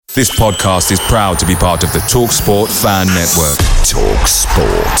This podcast is proud to be part of the TalkSport Fan Network.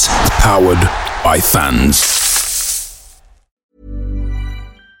 TalkSport. Powered by fans.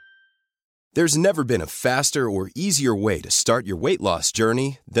 There's never been a faster or easier way to start your weight loss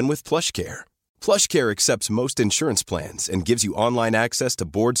journey than with PlushCare. PlushCare accepts most insurance plans and gives you online access to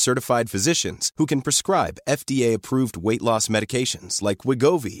board-certified physicians who can prescribe FDA-approved weight loss medications like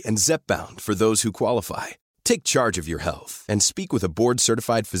Wegovy and Zepbound for those who qualify. Take charge of your health and speak with a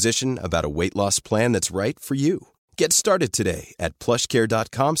board-certified physician about a weight loss plan that's right for you. Get started today at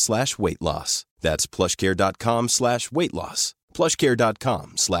plushcare.com/weight loss. That's plushcare.com/weight loss.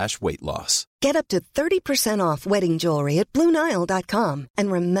 plushcare.com/weight loss. Get up to 30% off wedding jewelry at BlueNile.com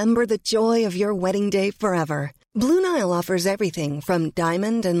and remember the joy of your wedding day forever. Blue Nile offers everything from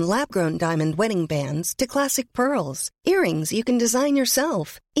diamond and lab-grown diamond wedding bands to classic pearls, earrings you can design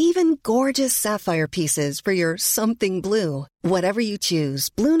yourself, even gorgeous sapphire pieces for your something blue. Whatever you choose,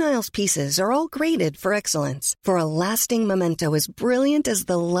 Blue Nile's pieces are all graded for excellence, for a lasting memento as brilliant as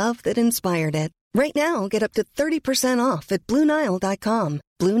the love that inspired it. Right now, get up to 30% off at BlueNile.com.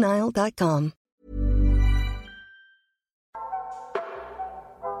 BlueNile.com.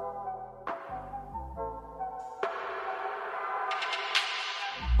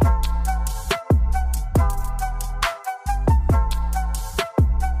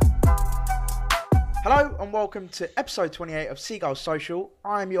 Hello and welcome to episode 28 of SEAGULLS Social.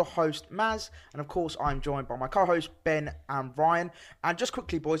 I am your host Maz, and of course I'm joined by my co-hosts Ben and Ryan. And just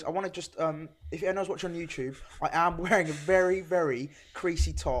quickly, boys, I want to just, if anyone's watching on YouTube, I am wearing a very, very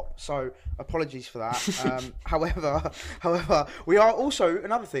creasy top, so apologies for that. However, we are also,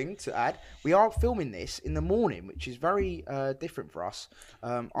 another thing to add, we are filming this in the morning, which is very different for us.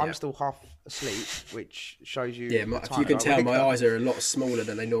 I'm still half asleep, which shows you... Yeah, if you can tell, my eyes are a lot smaller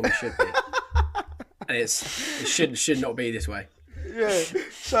than they normally should be. And it should not be this way. Yeah.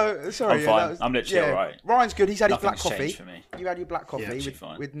 So sorry. I'm fine. I'm literally all right. Ryan's good. He's had his black Nothing's coffee. changed for me. You had your black coffee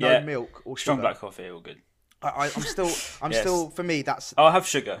with no Yeah. milk or sugar. Strong black coffee, all good. I'm still. For me, that's. I'll have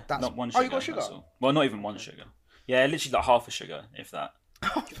sugar. Not one sugar. Oh, you got sugar? That's all. Well, not even one sugar. Yeah, literally like half a sugar, if that.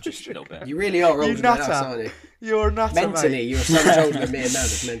 Just a little bit. You really are older than us, aren't you? You're a nutter, mentally, mate. you're so much older than me and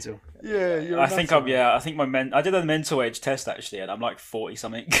Maz. It's mental. Yeah, you're. I think I did a mental age test actually, and I'm like 40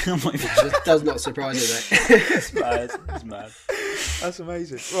 something. It does not surprise me, mate. It's mad. It's mad. That's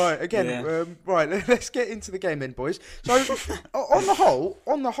amazing. Right, again, right. Let's get into the game then, boys. So, on the whole,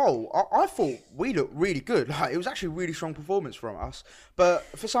 I thought we looked really good. Like, it was actually a really strong performance from us. But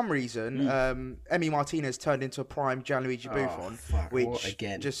for some reason, Emi Martinez turned into a prime Gianluigi Buffon, which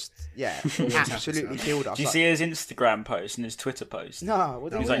just absolutely killed us. Do you see his Instagram post and his Twitter post? No,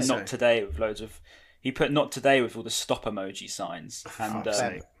 what he was like not today with loads of. He put not today with all the stop emoji signs, and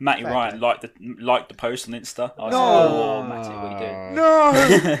Matty Ryan liked the post on Insta. I was like, oh, Matty, what are you doing? No,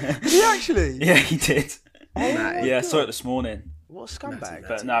 did he actually? Yeah, he did. Oh, yeah, I saw it this morning. What a scumbag!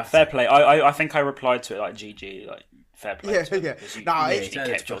 But no, fair play. I think I replied to it like GG, like fair play. Yeah. No, he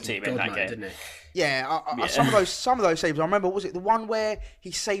kept your team in that game, didn't he? Yeah, some of those saves. I remember. Was it the one where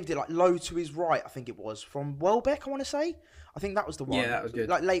he saved it like low to his right? I think it was from Welbeck. I want to say. I think that was the one. Yeah, that was good.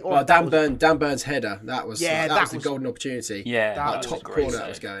 Like late on. Well, Dan Burn's header. That was the golden opportunity. Yeah, that top corner that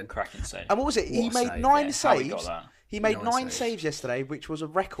was going. Cracking save. And what was it? He made 9 saves. He made 9 saves. saves yesterday, which was a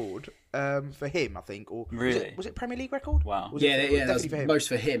record for him, I think. Or really? Was it Premier League record? Wow. That's most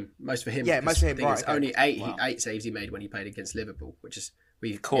for him. Yeah, most for him. Right, okay. Only 8 saves he made when he played against Liverpool, which is.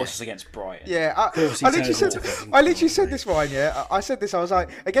 Of course, it's against Brighton. Yeah, I literally said this, Ryan. Yeah, I said this. I was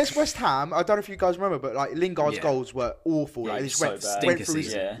like, against West Ham. I don't know if you guys remember, but like Lingard's goals were awful. Like, he went through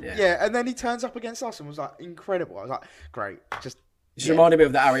his, and then he turns up against us and was like incredible. I was like, great. Just reminded me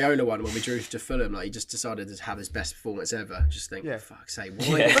of the Areola one when we drew to Fulham. Like, he just decided to have his best performance ever. Just think, fuck's sake,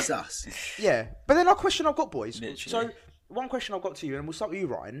 why is us? Yeah, but then our question I've got, boys. Literally. So. One question I've got to you, and we'll start with you,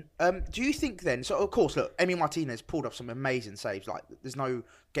 Ryan. Do you think then? So of course, look, Emi Martinez pulled off some amazing saves. Like, there's no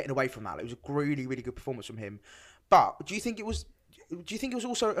getting away from that. It was a really, really good performance from him. But do you think it was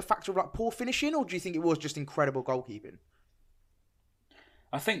also a factor of like poor finishing, or do you think it was just incredible goalkeeping?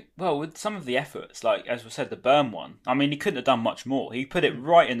 I think, well, with some of the efforts, like as we said, the Burn one. I mean, he couldn't have done much more. He put it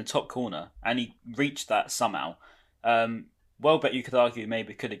right in the top corner, and he reached that somehow. Welbeck, you could argue,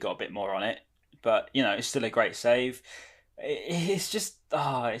 maybe could have got a bit more on it, but it's still a great save. It's just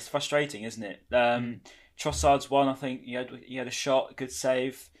it's frustrating, isn't it? Trossard's one, I think he had a shot, good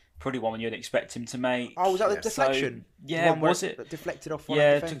save, probably one you'd expect him to make. Oh, was that the deflection? So, was it? That deflected off one of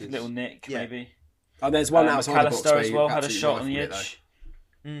the defenders? Took a little nick maybe. Oh, there's one outside the box where as well had a shot on the it, edge.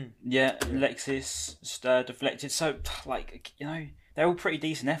 Yeah, Alexis deflected. So they're all pretty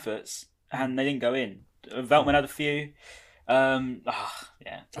decent efforts, and they didn't go in. Veltman had a few.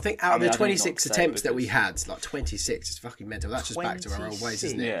 Yeah. I think out of the 26 attempts that we had, like 26 is fucking mental. That's just back to our old ways,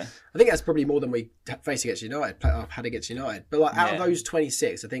 isn't it? Yeah. I think that's probably more than we faced against United, had against United. But like out of those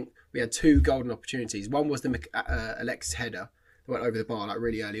 26, I think we had 2 golden opportunities. One was the Alexis header that went over the bar like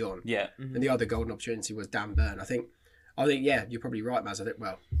really early on. Yeah. And the other golden opportunity was Dan Burn. I think, yeah, you're probably right, Maz. I think,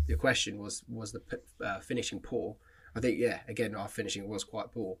 well, your question was the finishing poor. I think, yeah, again, our finishing was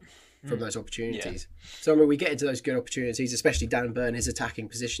quite poor from those opportunities. Yeah. So, I mean, we get into those good opportunities, especially Dan Burn, his attacking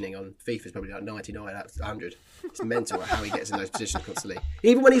positioning on FIFA is probably like 99 out of 100. It's mental how he gets in those positions constantly.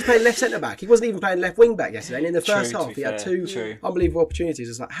 Even when he's playing left centre-back, he wasn't even playing left wing-back yesterday. And in the first half, he had 2 unbelievable opportunities.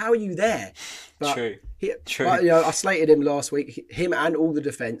 It's like, how are you there? But True. But, I slated him last week. Him and all the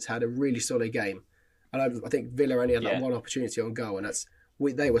defence had a really solid game. And I think Villa only had like 1 opportunity on goal, and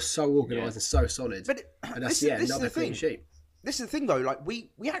they were so organised and so solid. And that's another clean sheet. This is the thing, though. Like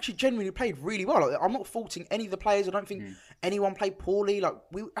we actually genuinely played really well. Like, I'm not faulting any of the players. I don't think anyone played poorly. Like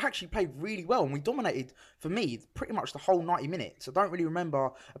we actually played really well, and we dominated. For me, pretty much the whole 90 minutes. I don't really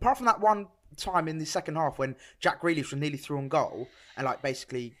remember, apart from that one time in the second half when Jack Grealish was nearly through on goal and like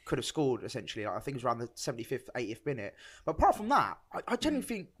basically could have scored essentially. Like, I think it was around the 75th, 80th minute. But apart from that, I genuinely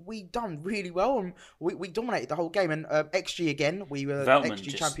think we done really well, and we dominated the whole game. And XG again, we were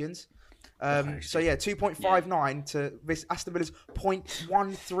XG champions. 2.59 to this Aston Villa's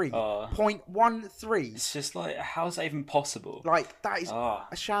 0.13. 0.13. It's just like, how is that even possible? Like, that is a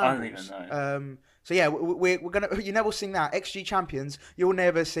shambles. I don't even know. We're gonna. You never sing that. XG champions. You'll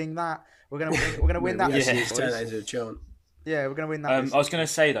never sing that. We're gonna win that. Turn that into a chant. Yeah, we're gonna win that. I was gonna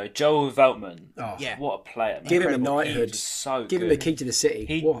say though, Joel Veltman. What a player! Man. Give him a knighthood. So give him the key to the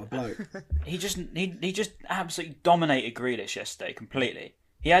city. What a bloke! he just absolutely dominated Grealish yesterday completely.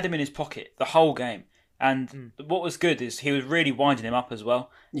 He had him in his pocket the whole game. And what was good is he was really winding him up as well.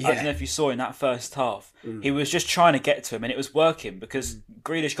 Yeah. I don't know if you saw in that first half. He was just trying to get to him, and it was working because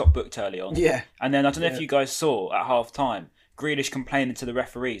Grealish got booked early on. Yeah. And then I don't know if you guys saw at half time, Grealish complaining to the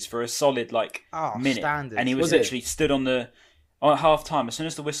referees for a solid minute. Standard. And he was literally stood on half time. As soon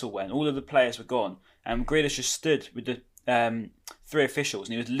as the whistle went, all of the players were gone. And Grealish just stood with the 3 officials,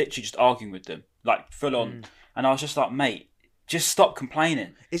 and he was literally just arguing with them, like full on. And I was just like, mate, just stop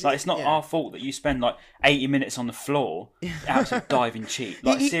complaining. It's not our fault that you spend 80 minutes on the floor, absolutely diving cheap.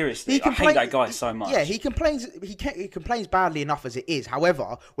 Seriously, I hate that guy so much. Yeah, he complains. He complains badly enough as it is.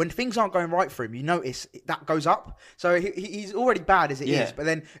 However, when things aren't going right for him, you notice that goes up. So he's already bad as it is. But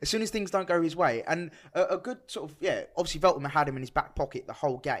then as soon as things don't go his way, and a good sort of obviously Veltman had him in his back pocket the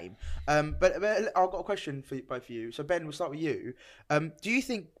whole game. But I've got a question for both of you. So Ben, we'll start with you. Do you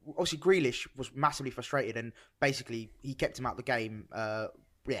think obviously Grealish was massively frustrated and basically he kept him out the game?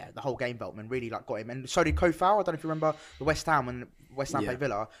 The whole game Veltman really got him, and so did Kofau. I don't know if you remember the West Ham when West Ham played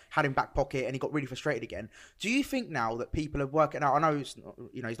Villa, had him back pocket and he got really frustrated again. Do you think now that people are working out, I know he's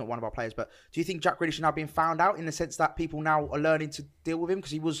not one of our players, but do you think Jack Grealish is now being found out in the sense that people now are learning to deal with him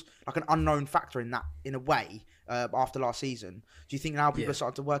because he was like an unknown factor in a way after last season? Do you think now people are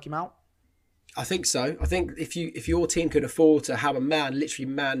starting to work him out? I think so. I think if your team could afford to have a man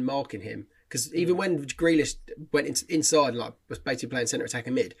marking him. Because even when Grealish went inside and was basically playing centre attack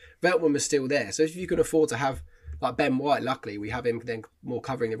and mid, Veltman was still there. So if you can afford to have Ben White, luckily we have him then more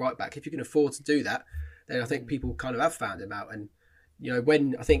covering the right back. If you can afford to do that, then I think people kind of have found him out. And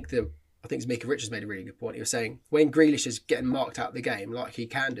when I think Mika Richards made a really good point. He was saying when Grealish is getting marked out of the game like he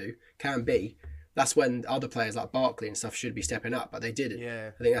can be, that's when other players like Barkley and stuff should be stepping up, but they didn't.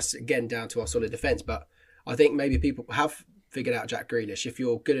 Yeah. I think that's again down to our solid defence. But I think maybe people have figured out Jack Grealish. If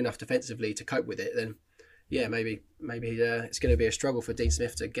you're good enough defensively to cope with it, then maybe it's going to be a struggle for Dean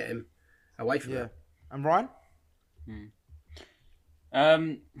Smith to get him away from it. And Ryan?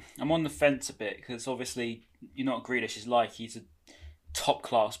 I'm on the fence a bit because obviously you know what Grealish is like. He's a top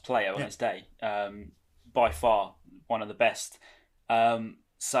class player on his day, by far one of the best.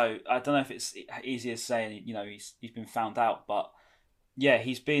 So I don't know if it's easy as saying he's been found out, but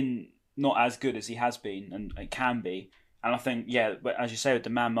he's been not as good as he has been and it can be. And I think, as you say, with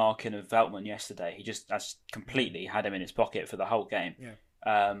the man marking of Veltman yesterday, he just completely had him in his pocket for the whole game.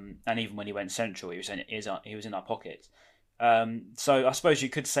 Yeah. And even when he went central, he was in our pockets. So I suppose you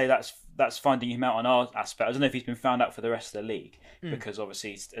could say that's finding him out on our aspect. I don't know if he's been found out for the rest of the league because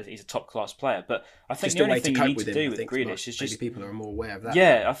obviously he's a top class player. But I think the only thing you need to do with Grealish is just people are more aware of that.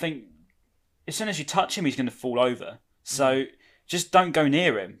 Yeah, I think as soon as you touch him, he's going to fall over. So just don't go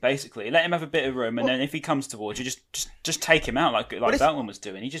near him. Basically, let him have a bit of room, and then if he comes towards you, just take him out like Veltman was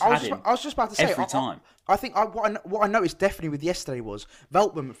doing. He just had him. I was just about to say every time. I think what I noticed definitely with yesterday was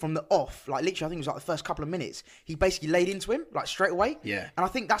Veltman from the off, like literally, I think it was like the first couple of minutes, he basically laid into him like straight away. Yeah, and I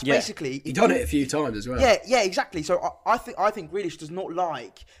think that's basically he done it a few times as well. Yeah, exactly. So I think Grealish does not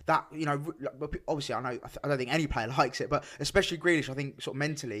like that. You know, obviously I don't think any player likes it, but especially Grealish, I think sort of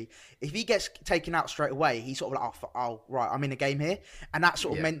mentally, if he gets taken out straight away, he's sort of like, oh right, I'm in a game here, and that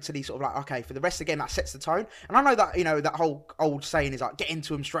sort of mentally sort of like, okay, for the rest of the game that sets the tone. And I know that, you know, that whole old saying is like, get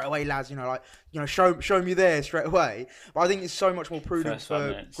into him straight away, lads. You know, like, you know, show him you there straight away. But I think it's so much more prudent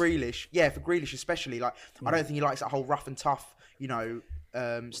for Grealish. Yeah, for Grealish especially. Like, I don't think he likes that whole rough and tough, you know,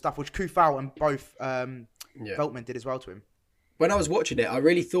 stuff, which Kufal and both Veltman did as well to him. When I was watching it, I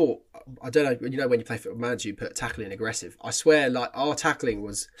really thought, I don't know, you know, when you play football manager, you put tackling aggressive. I swear, like, our tackling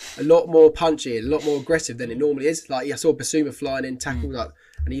was a lot more punchy, a lot more aggressive than it normally is. Like, I saw Basuma flying in, tackle, like,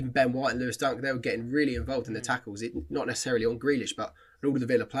 and even Ben White and Lewis Dunk, they were getting really involved in the tackles. Not necessarily on Grealish, but all of the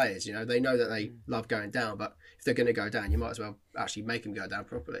Villa players, you know, they know that they love going down, but if they're going to go down, you might as well actually make them go down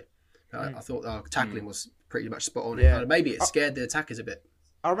properly. I thought our tackling was pretty much spot on. Yeah. Maybe it scared the attackers a bit.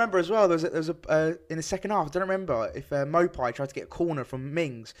 I remember as well, there was a in the second half, I don't remember if Mopai tried to get a corner from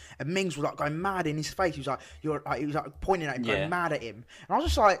Mings, and Mings was like going mad in his face. He was like, he was like pointing at him, going mad at him. And I was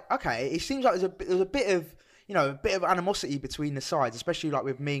just like, okay, it seems like there's a bit of, you know, a bit of animosity between the sides, especially like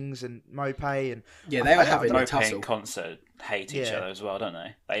with Mings and Mopai. And yeah, they were having a tussle. Mopai and Concert hate each other as well, don't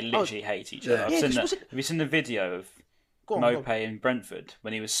they? They literally hate each other. Have you seen the video of Mopai in Brentford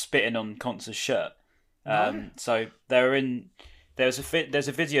when he was spitting on Concert's shirt? So there's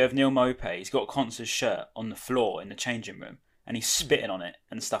a video of Neil Mopai. He's got Concert's shirt on the floor in the changing room, and he's spitting on it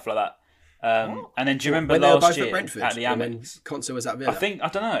and stuff like that. And then do you remember last year at the Amex? Concert was at Villa. I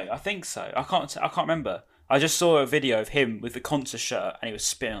don't know. I think so. I can't remember. I just saw a video of him with the Concert shirt, and he was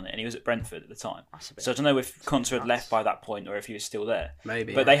spitting on it, and he was at Brentford at the time. So I don't know if Concert had left by that point or if he was still there.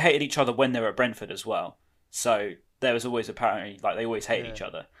 Maybe. But they hated each other when they were at Brentford as well. So there was always apparently, like, they always hated each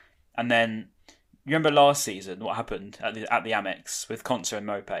other. And then you remember last season what happened at the Amex with Concert and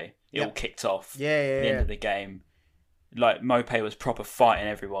Mopai? It all kicked off. At the end of the game, like, Mopai was proper fighting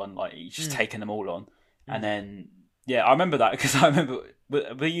everyone, like, he's just taking them all on. And then I remember that because I remember,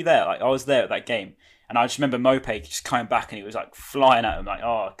 were you there? Like, I was there at that game, and I just remember Mopai just coming back and he was like flying at him, like,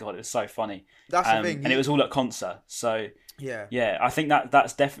 oh god, it was so funny. That's the thing, and it was all at Concert. So I think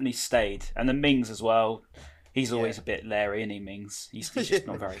that's definitely stayed. And then Mings as well. He's always a bit leery, and Mings. He's just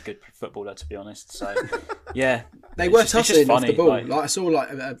not a very good footballer, to be honest. So, they were tussling off the ball. Like, I saw, like,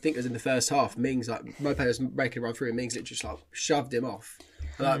 I think it was in the first half. Mings, like, Mopai was making a run through, and Mings literally just like shoved him off.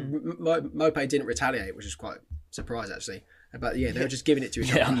 Like, Mopai didn't retaliate, which is quite surprised actually. But they were just giving it to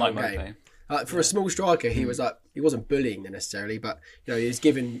each other. Unlike Mopai. Like, for a small striker, he was like, he wasn't bullying them necessarily, but, you know, he was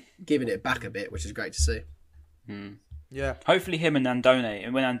giving it back a bit, which is great to see. Yeah. Hopefully him and Andone,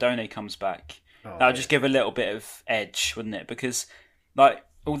 and when Andone comes back, that'll just give a little bit of edge, wouldn't it? Because, like,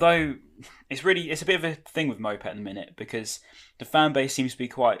 although it's a bit of a thing with Mopai at the minute, because the fan base seems to be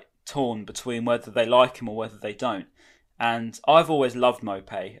quite torn between whether they like him or whether they don't. And I've always loved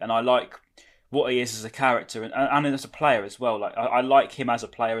Mopai, and I like what he is as a character and as a player as well. Like, I like him as a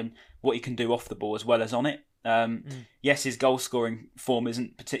player and what he can do off the ball as well as on it. Yes, his goal scoring form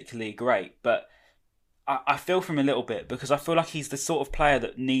isn't particularly great, but I feel for him a little bit, because I feel like he's the sort of player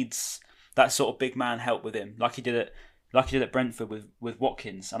that needs that sort of big man help with him, like he did at Brentford with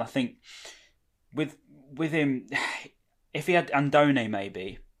Watkins. And I think with him, if he had Andone,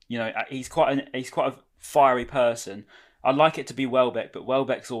 maybe, you know, he's quite a fiery person. I'd like it to be Welbeck, but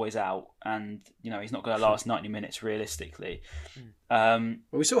Welbeck's always out, and, you know, he's not going to last 90 minutes realistically. Well,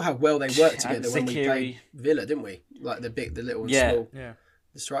 we saw how well they worked together when we played Villa, didn't we? Like the little and small,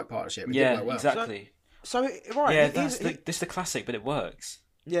 the strike partnership. We did well. Exactly. So right, this is the classic, but it works.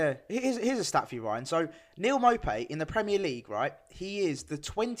 Yeah, here's a stat for you, Ryan. So Neil Mopai in the Premier League, right? He is the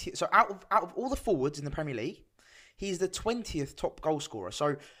 20th. So out of all the forwards in the Premier League, he's the 20th top goal scorer.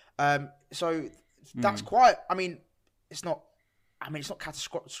 So that's quite. I mean, it's not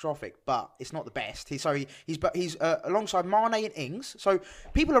catastrophic, but it's not the best. He's alongside Mane and Ings. So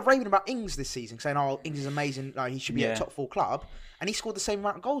people are raving about Ings this season, saying, "Oh, Ings is amazing. No, he should be at a top 4 club," and he scored the same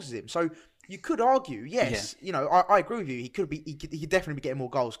amount of goals as him. So you could argue, yes, you know, I agree with you. He could definitely be getting more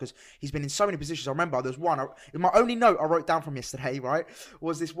goals, because he's been in so many positions. I remember there's one. My only note I wrote down from yesterday, right,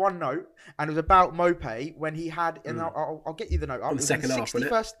 was this one note, and it was about Mopai when he had. And I'll get you the note. On the second half,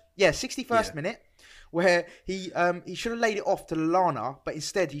 wasn't it? 61st minute, where he should have laid it off to Lallana, but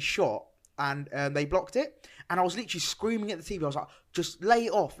instead he shot, and they blocked it. And I was literally screaming at the TV. I was like, just lay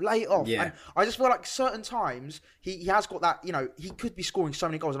it off. Yeah. And I just feel like certain times he has got that, he could be scoring so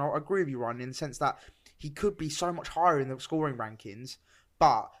many goals. And I agree with you, Ryan, in the sense that he could be so much higher in the scoring rankings.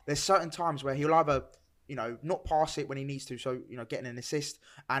 But there's certain times where he'll either, not pass it when he needs to. So, getting an assist,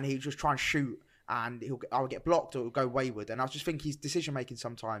 and he'll just try and shoot, and I'll get blocked or it'll go wayward. And I just think his decision making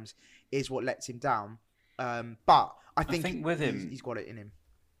sometimes is what lets him down. But I think with him, he's got it in him.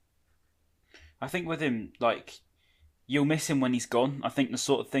 I think with him, like, you'll miss him when he's gone. I think the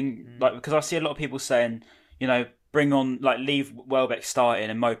sort of thing, because I see a lot of people saying, bring on, leave Welbeck starting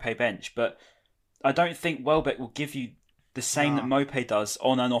and Maupay bench. But I don't think Welbeck will give you the same that Maupay does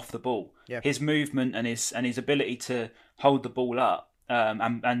on and off the ball. Yeah. His movement and his ability to hold the ball up,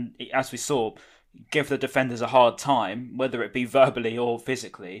 and as we saw, give the defenders a hard time, whether it be verbally or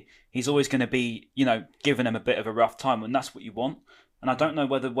physically. He's always going to be, giving them a bit of a rough time, and that's what you want. And I don't know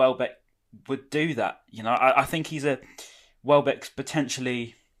whether Welbeck would do that. I think Welbeck's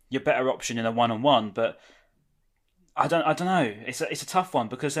potentially your better option in a 1-on-1, but I don't know. It's a tough one,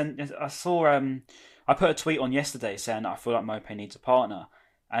 because then I saw I put a tweet on yesterday saying that I feel like Maupay needs a partner,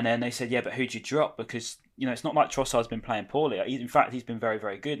 and then they said, yeah, but who'd you drop? Because it's not like Trossard's been playing poorly. In fact, he's been very,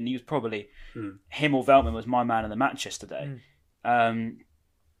 very good, and he was probably him or Veltman was my man of the match yesterday.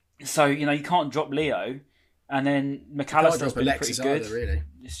 So you can't drop Leo, and then McAllister's been pretty good. Either, really.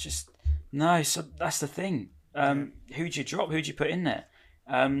 It's just no. So that's the thing. Who'd you drop? Who'd you put in there?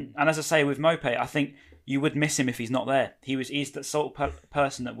 And as I say with Maupay, I think you would miss him if he's not there. He's that sort of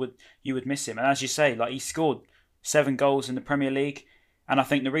person that you would miss him. And as you say, he scored 7 goals in the Premier League, and I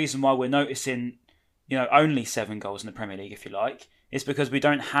think the reason why we're noticing, only 7 goals in the Premier League, if you like, is because we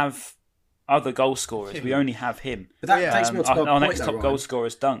don't have other goal scorers. We only have him. But that takes me on to my our point, next top goal scorer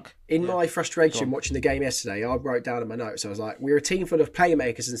is Dunk. In my frustration watching the game yesterday, I wrote down in my notes, I was like, we're a team full of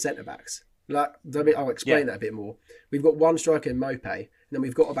playmakers and centre-backs. I'll explain that a bit more. We've got one striker in Maupay, and then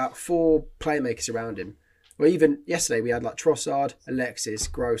we've got about 4 playmakers around him. Well, even yesterday we had Trossard, Alexis,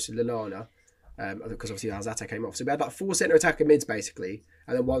 Gross, and Lallana, because obviously Zata came off. So we had 4 centre attacker mids basically,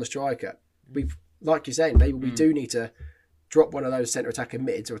 and then 1 striker. Like you're saying, maybe we do need to drop one of those centre attacker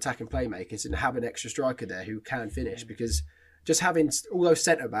mids or attacking playmakers and have an extra striker there who can finish, because just having all those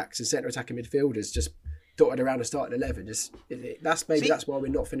centre backs and centre attacking midfielders just dotted around the starting 11, that's why we're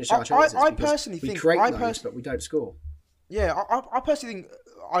not finishing our chances. I personally think we create those, but we don't score. Yeah, I personally think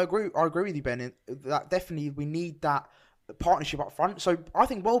I agree with you, Ben, that definitely we need that partnership up front. So I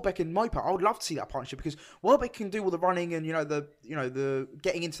think Welbeck and Maupay, I would love to see that partnership, because Welbeck can do all the running and the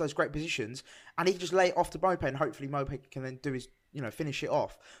getting into those great positions, and he can just lay it off to Maupay, and hopefully Maupay can then do his finish it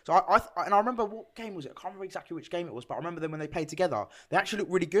off. So I remember, what game was it? I can't remember exactly which game it was, but I remember them when they played together. They actually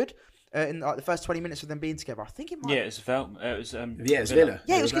looked really good in the first 20 minutes of them being together. I think it might. Yeah, it was Veltman. It was Villa.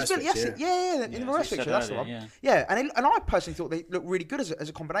 Yeah, it was Villa. Yes, yeah, in the reverse fixture. That's the one. Yeah, and I personally thought they looked really good as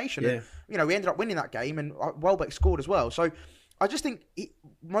a combination. Yeah. And, we ended up winning that game, and Welbeck scored as well. So I just think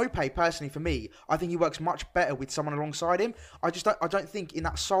Maupay, personally, for me, I think he works much better with someone alongside him. I don't think in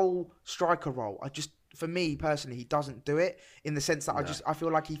that sole striker role. For me personally, he doesn't do it, in the sense that I feel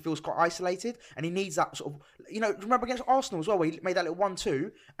like he feels quite isolated, and he needs that sort of, remember against Arsenal as well, where he made that little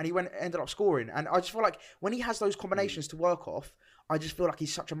 1-2 and he ended up scoring. And I just feel like when he has those combinations to work off, I just feel like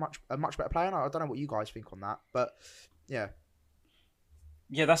he's such a much better player. And I don't know what you guys think on that, but yeah.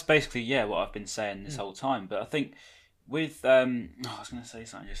 Yeah, that's basically what I've been saying this whole time. But I think with I was going to say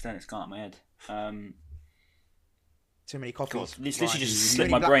something just then, it's gone out of my head. Too many coffees. God, it's literally just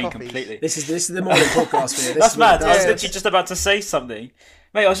slipped my brain completely. This is the morning podcast for you. That's mad. I was literally just about to say something.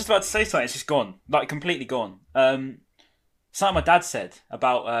 Mate, I was just about to say something. It's just gone. Completely gone. Something my dad said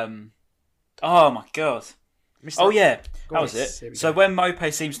about... oh, my God. Oh, yeah. That was it. So when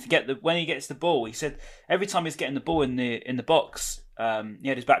Maupay seems to when he gets the ball, he said every time he's getting the ball in the box, he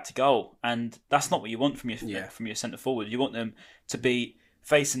had his back to goal. And that's not what you want from your centre forward. You want them to be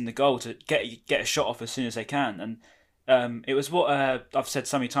facing the goal to get a shot off as soon as they can. And it was what I've said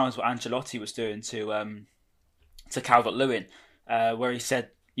so many times, what Ancelotti was doing to Calvert-Lewin, where he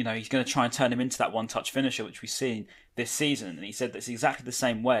said, he's going to try and turn him into that one-touch finisher, which we've seen this season. And he said that's exactly the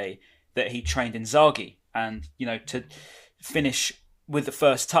same way that he trained Inzaghi, and to finish with the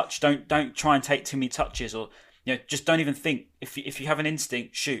first touch. Don't try and take too many touches, or just don't even think. If you have an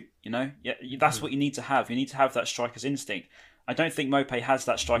instinct, shoot. That's what you need to have. You need to have that striker's instinct. I don't think Maupay has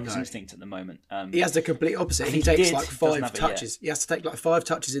that striker's instinct at the moment. He has the complete opposite. He takes 5 touches. He has to take 5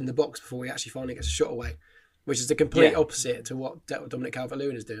 touches in the box before he actually finally gets a shot away, which is the complete opposite to what Dominic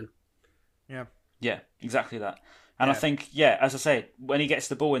Calvert-Lewin is doing. Yeah. Yeah, exactly that. And I think, as I say, when he gets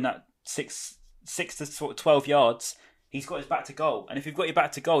the ball in that 6 to sort of 12 yards, he's got his back to goal. And if you've got your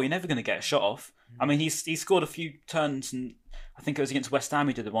back to goal, you're never going to get a shot off. I mean, he's scored a few turns, and I think it was against West Ham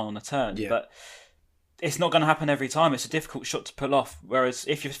he did the one on the turn. Yeah. But it's not going to happen every time. It's a difficult shot to pull off. Whereas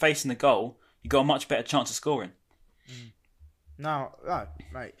if you're facing the goal, you've got a much better chance of scoring. No,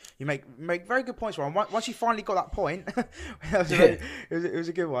 mate, you make very good points, Ron. Once you finally got that point, it was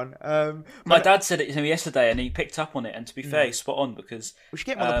a good one. My dad said it to me yesterday, and he picked up on it. And to be fair, he's spot on because we should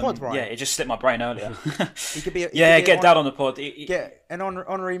get him on the pod, right? Yeah, it just slipped my brain earlier. He could be. Get Dad on the pod. Get an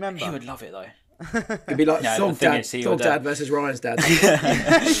honorary member. He would love it though. It'd be like Dog Dad versus Ryan's dad.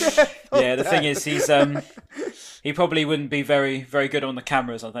 The thing is, he probably wouldn't be very, very good on the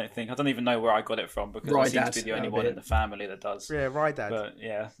cameras. I don't think. I don't even know where I got it from because I seem to be the only one in the family that does. Yeah, right, Dad. But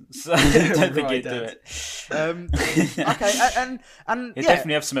yeah, so I don't think he'd do it. Okay, and he'd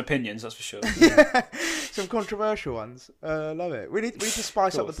definitely have some opinions, that's for sure. Some controversial ones. Love it. We need to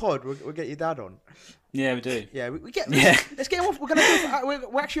spice up the pod. We'll get your dad on. Yeah, we do. Yeah, let's get him off.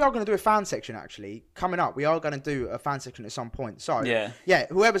 We actually are going to do a fan section. Actually, coming up, we are going to do a fan section at some point. So yeah,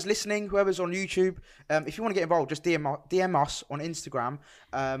 whoever's listening, whoever's on YouTube, if you want to get involved, just DM us on Instagram,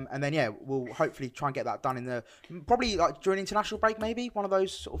 and then we'll hopefully try and get that done in the probably like during international break, maybe one of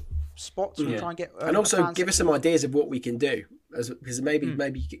those sort of spots. We'll try and get and also give us some ideas of what we can do, because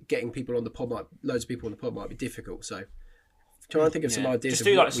maybe getting people on the pod loads of people on the pod might be difficult. So. Try and think of some ideas. Just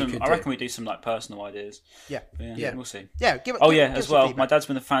do like some. I reckon we do some like personal ideas. Yeah, we'll see. Yeah, as well. My dad's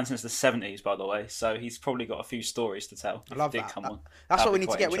been a fan since the '70s, by the way, so he's probably got a few stories to tell. I love that. That's what we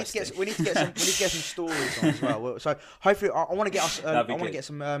need to get. We need to get some stories on as well. So hopefully, I want to get us. I want to get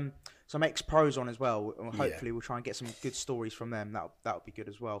some ex-pros on as well. Hopefully, we'll try and get some good stories from them. That would be good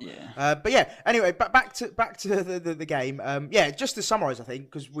as well. Yeah. But yeah. Anyway, back to the game. Just to summarise, I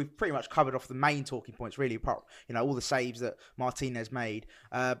think because we've pretty much covered off the main talking points, really, apart all the saves that Martinez made.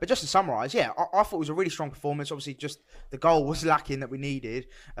 But just to summarise, I thought it was a really strong performance. Obviously, just the goal was lacking that we needed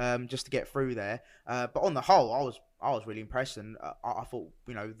just to get through there. But on the whole, I was really impressed, and I thought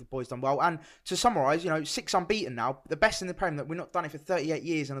the boys done well. And to summarise, 6 unbeaten now, the best in the Premier. That we've not done it for 38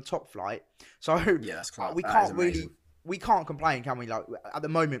 years in a top flight. So that's class. We can't complain, can we? Like at the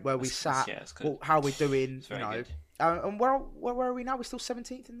moment where we sat, how we're doing, and where are we now? We're still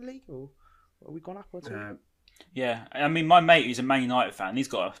 17th in the league, or have we gone up or two? Yeah, I mean, my mate who's a Man United fan, he's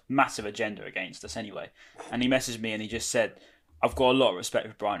got a massive agenda against us anyway, and he messaged me and he just said, I've got a lot of respect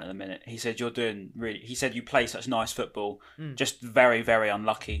for Brighton at the minute. He said, he said, you play such nice football, just very, very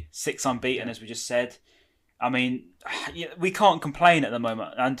unlucky. 6 unbeaten, as we just said. I mean, we can't complain at the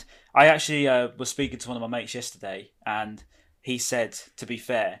moment. And I actually was speaking to one of my mates yesterday, and he said, to be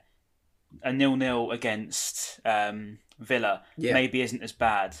fair, a 0-0 against Villa maybe isn't as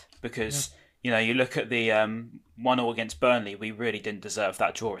bad because, you look at the 1-0 against Burnley, we really didn't deserve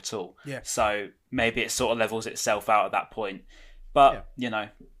that draw at all. Yeah. So maybe it sort of levels itself out at that point. But,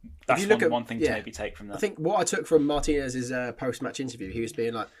 that's one thing to maybe take from that. I think what I took from Martinez's post-match interview, he was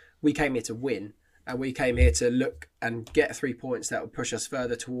being like, we came here to win, and we came here to look and get 3 points that would push us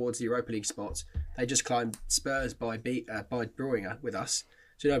further towards the Europa League spots. They just climbed Spurs by drawing with us.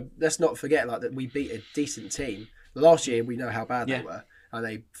 So, let's not forget that we beat a decent team. Last year, we know how bad they were, and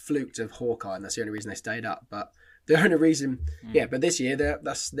they fluked of Hawkeye, and that's the only reason they stayed up. But the only reason, but this year,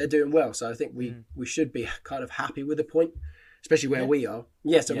 they're doing well. So I think we should be kind of happy with the point. Especially where we are.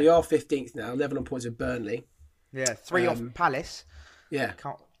 We are 15th now, 11 on points with Burnley. Yeah, 3 off Palace. Yeah,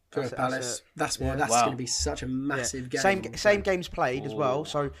 Palace. That's why that's going to be such a massive game. Same games played as well.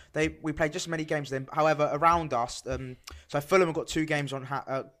 So we played just as many games then. However, around us, so Fulham have got 2 games in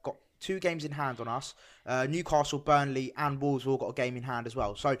hand on us. Newcastle, Burnley, and Wolves have all got a game in hand as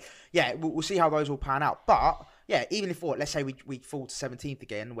well. So we'll see how those all pan out. But even if let's say we fall to 17th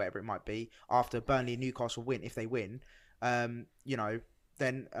again, whatever it might be, after Burnley and Newcastle win, if they win. Then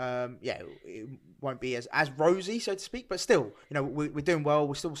it won't be as rosy, so to speak. But still, we're doing well.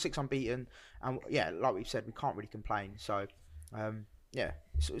 We're still 6 unbeaten, and like we've said, we can't really complain. So,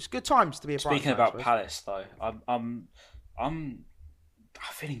 it's good times to be a Brighton Speaking about Palace, though, I'm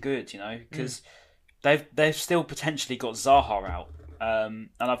feeling good, because they've still potentially got Zaha out, and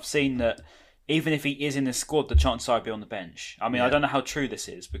I've seen that. Even if he is in the squad, the chances are he'll be on the bench. I mean, I don't know how true this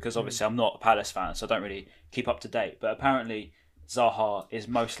is because obviously I'm not a Palace fan, so I don't really keep up to date. But apparently Zaha is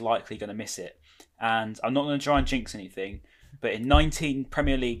most likely going to miss it. And I'm not going to try and jinx anything, but in 19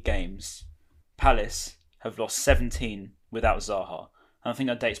 Premier League games, Palace have lost 17 without Zaha. And I think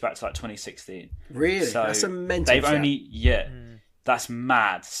that dates back to 2016. Really? So that's a mental stat. That's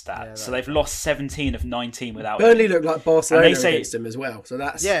mad stat. Yeah, so they've lost 17 of 19 without Burnley look like Barcelona against them as well. So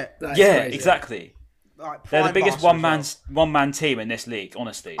that's crazy. Exactly. like They're the prime biggest Barca one man team in this league.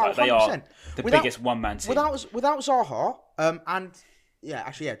 Honestly, as well. like, they are 100%. the biggest one man team. Without Zaha, and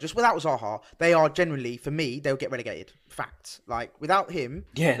just without Zaha, they are genuinely, for me, they'll get relegated. Facts. Like without him,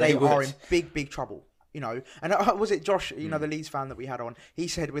 they are in big trouble. You know, and was it Josh? You know, the Leeds fan that we had on. He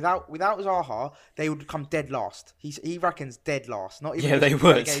said without Zaha, they would come dead last. He reckons dead last, not even they would.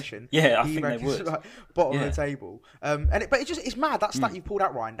 Relegation. Yeah, I think they would. Like, bottom of the table. But it's mad that stat you pulled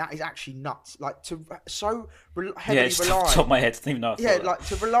out, Ryan. That is actually nuts. Like to heavily rely. Top of my head, didn't even know. Like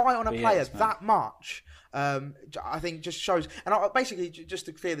to rely on a player that much. I think just shows, and basically just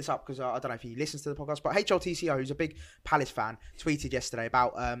to clear this up, because I don't know if he listens to the podcast, but HLTCO, who's a big Palace fan, tweeted yesterday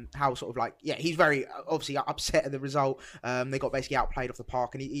about how sort of like, he's very obviously upset at the result. They got basically outplayed off the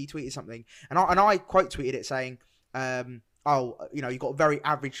park, and he tweeted something, and I quote tweeted it saying, you got a very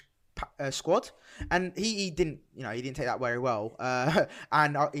average squad, and he didn't take that very well,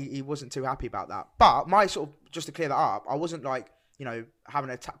 and he wasn't too happy about that. But my sort of, just to clear that up, I wasn't like,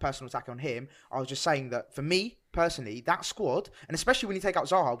 having a personal attack on him. I was just saying that for me personally, that squad, and especially when you take out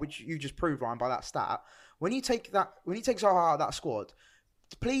Zaha, which you just proved, Ryan, by that stat, when you take Zaha out of that squad,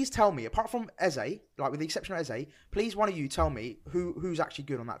 please tell me, apart from Eze, like with the exception of Eze, please one of you tell me who's actually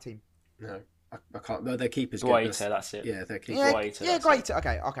good on that team. No, I can't. No, their keeper's Guaita, good. that's it. Yeah, their keeper. Guaita.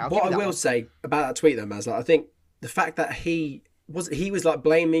 Okay. What I will say about that tweet though, Maz, like, I think the fact that he was like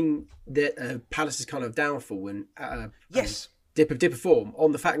blaming the Palace's kind of downfall and dip of form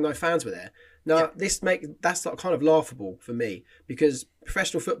on the fact no fans were there. Now, that's like kind of laughable for me, because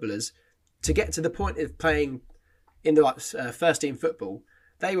professional footballers, to get to the point of playing in the first team football,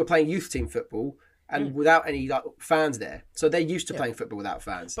 they were playing youth team football and without any like fans there. So they're used to playing football without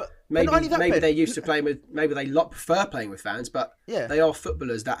fans. But maybe they're used to playing with, maybe they prefer playing with fans, but they are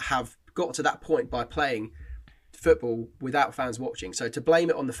footballers that have got to that point by playing football without fans watching. So to blame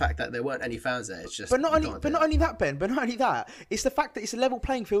it on the fact that there weren't any fans there, it's just. But not only that, it's the fact that it's a level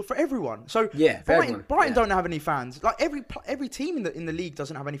playing field for everyone. So Brighton don't have any fans. Like every team in the league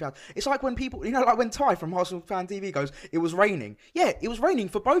doesn't have any fans. It's like when people, like when Ty from Arsenal Fan TV goes, it was raining. Yeah, it was raining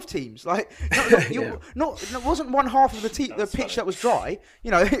for both teams. Like it wasn't one half of the pitch that was dry.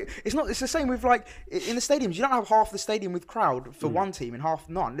 It's not. It's the same with like in the stadiums. You don't have half the stadium with crowd for one team and half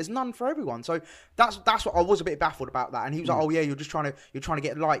none. There's none for everyone. So that's what I was a bit baffled about that. And he was like, "Oh yeah, you're trying to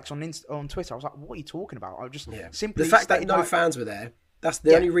get likes on Twitter." I was like, "What are you talking about?" I was just simply the fact that no fans were there. That's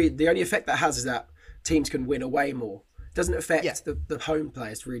the only effect that has is that teams can win away more. It doesn't affect the home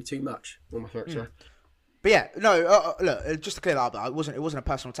players really too much. But look, just to clear that up, it wasn't a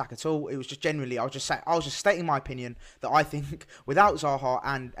personal attack at all. It was just genuinely, I was just stating my opinion that I think without Zaha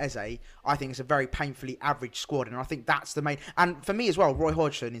and Eze, I think it's a very painfully average squad, and I think that's the main. And for me as well, Roy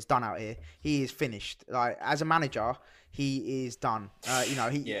Hodgson is done out here. He is finished. Like as a manager, he is done.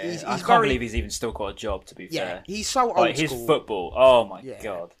 He's I can't believe he's even still got a job. To be fair, he's so old like, school. His football. Oh my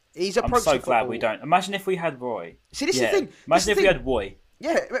god, I'm so glad we don't. Imagine if we had Roy. See, this is the thing. Imagine if we had Roy.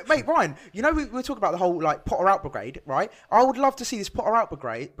 Yeah, mate, Ryan, we were talking about the whole, like, Potter out brigade, right? I would love to see this Potter out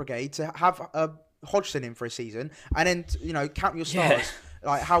brigade to have Hodgson in for a season and then, count your stars. Yeah.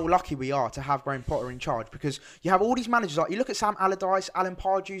 Like, how lucky we are to have Graham Potter in charge, because you have all these managers, like, you look at Sam Allardyce, Alan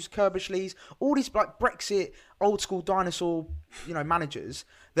Pardew's, Kerbishley's, all these, like, Brexit, old school dinosaur, managers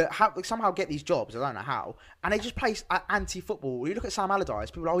that somehow get these jobs, I don't know how, and they just play anti-football. You look at Sam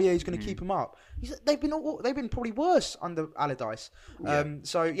Allardyce, people are like, oh yeah, he's going to keep him up. They've been probably worse under Allardyce. I'm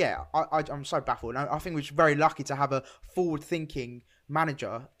so baffled. I think we're very lucky to have a forward-thinking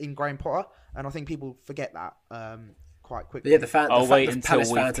manager in Graham Potter, and I think people forget that quite quickly. Yeah, I'll wait until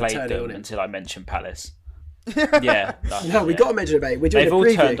we've played them until I mention Palace. Yeah, we got to mention it. They've all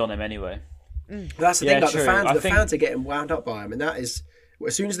turned on him anyway. That's the thing. Like, the fans are getting wound up by him, and that is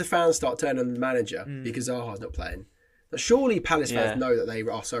as soon as the fans start turning on the manager because Zaha's not playing. Surely Palace fans know that they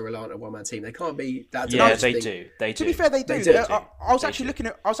are so reliant on one man team. They can't be that. Yeah, they do. They do. To be fair, they do. I was actually looking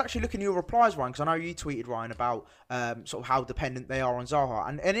at your replies, Ryan, because I know you tweeted, Ryan, about sort of how dependent they are on Zaha.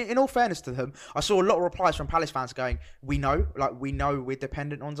 And in all fairness to them, I saw a lot of replies from Palace fans going, "We know we're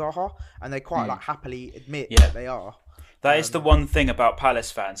dependent on Zaha," and they quite happily admit that they are. That is the one thing about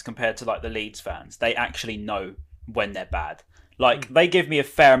Palace fans compared to like the Leeds fans. They actually know when they're bad. Like they give me a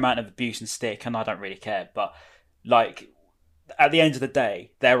fair amount of abuse and stick, and I don't really care, but. Like, at the end of the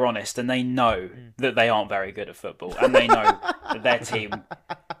day, they're honest and they know that they aren't very good at football, and they know that their team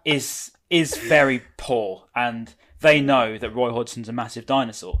is very poor, and they know that Roy Hodgson's a massive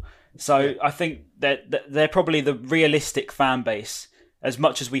dinosaur. So I think that they're probably the realistic fan base. As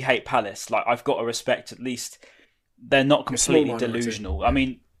much as we hate Palace, like I've got to respect at least they're not completely delusional. I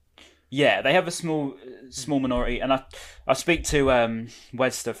mean, yeah, they have a small minority, and I speak to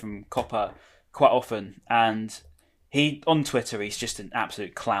Webster from Copper quite often, and he on Twitter he's just an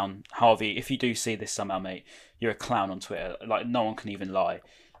absolute clown. Harvey, if you do see this somehow, mate, you're a clown on Twitter. Like no one can even lie.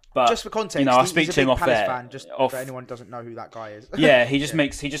 But just for context, I speak he's to a him big off Palace air. fan, just for anyone who doesn't know who that guy is. Yeah, he just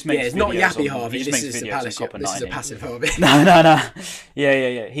makes it's videos not yappy on, Harvey. He just This makes is the videos on Palace. Copper This 90. is a passive Harvey. No.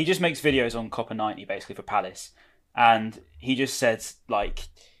 Yeah. He just makes videos on Copper 90 basically for Palace, and he just says like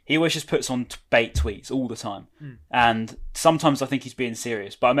he always just puts on bait tweets all the time, and sometimes I think he's being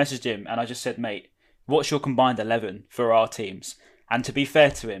serious. But I messaged him and I just said, mate, what's your combined 11 for our teams? And to be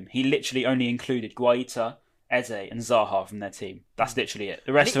fair to him, he literally only included Guaita, Eze and Zaha from their team. That's literally it.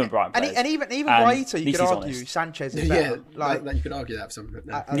 The rest of them are Brighton players. And even Guaita, you could argue honest. Sanchez is better. Like you could argue that for some.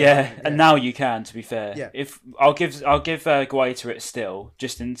 And now you can. To be fair, if I'll give Guaita it still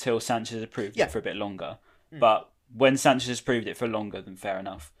just until Sanchez has proved it for a bit longer. But when Sanchez has proved it for longer, then fair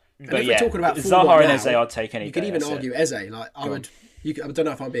enough. But if we're talking about Zaha and Eze, I'd take any. You could even argue Eze. Like I would. I don't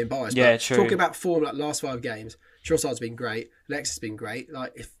know if I'm being biased. Yeah, but true. Talking about form, like last 5 games, Trossard's been great. Lex has been great.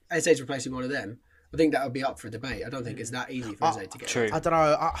 Like if Eze's replacing one of them, I think that would be up for debate. I don't think it's that easy for Eze to get. True. I don't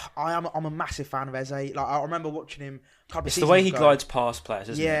know. I'm a massive fan of Eze. Like I remember watching him. It's the way he glides past players,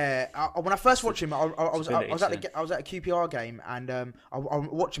 isn't it? Yeah. When I first watched him, I was at a QPR game and I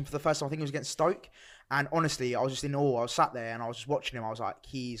watched him for the first time. I think it was against Stoke. And honestly, I was just in awe. I was sat there and I was just watching him. I was like,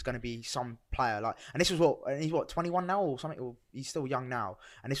 he's going to be some player. Like, and this was he's 21 now or something. Or he's still young now.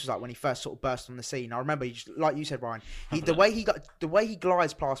 And this was like when he first sort of burst on the scene. I remember, like you said, Ryan, the way he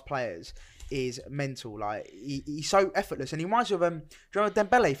glides past players is mental. Like he's so effortless, and he reminds you of do you remember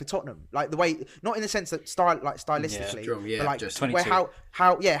Dembele for Tottenham? Like the way, not in the sense that stylistically, but like just where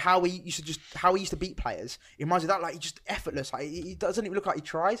how he used to beat players. It reminds you of that, like he's just effortless. Like he doesn't even look like he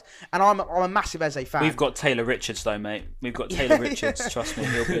tries. And I'm a massive Eze fan. We've got Taylor Richards though, mate. We've got Taylor Richards. Trust me,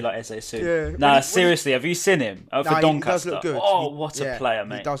 he'll be like Eze soon. Yeah. Seriously, have you seen him for Doncaster? He does look good. What a player,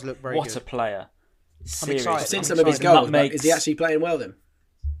 mate! He does look very good. What a player! Seriously. I've seen some of his goals. But is he actually playing well then?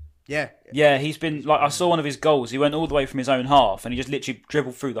 Yeah, he's been like I saw one of his goals. He went all the way from his own half, and he just literally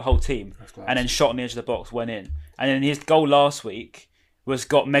dribbled through the whole team, and then shot on the edge of the box, went in. And then his goal last week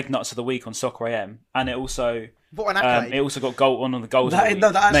got Megnuts of the week on Soccer AM, and it also it also got goal on the goals. Mate,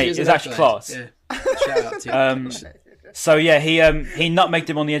 it's actually class. Yeah. Shout out to you. So yeah, he nutmegged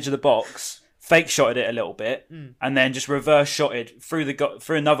him on the edge of the box, fake shotted it a little bit, and then just reverse shotted through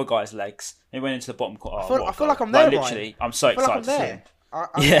another guy's legs. He went into the bottom corner. I feel like I'm there. Literally, I'm so excited to see him.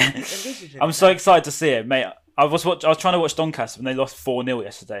 I'm so so excited to see it, mate. I was trying to watch Doncaster and they lost 4-0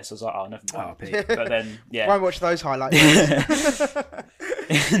 yesterday, so I was like, oh, never mind. But then, yeah, won't watch those highlights.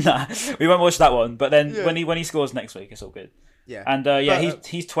 Nah, we won't watch that one. But then when he scores next week, it's all good. Yeah, and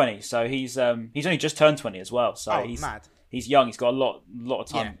he's 20, so he's only just turned 20 as well. So he's mad. He's young. He's got a lot of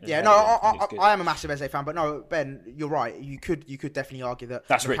time. Yeah. No, I am a massive Eze fan, but no, Ben, you're right. You could definitely argue that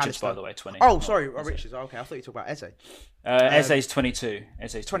that's Richards, by the way, 20. Oh, sorry, Richards. Okay, I thought you talked about Eze. Eze's 22.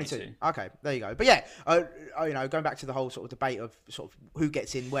 Eze's 22. Okay, there you go. But yeah, going back to the whole sort of debate of sort of who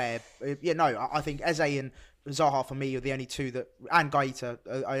gets in where. I think Eze and Zaha for me are the only two that, and Guaita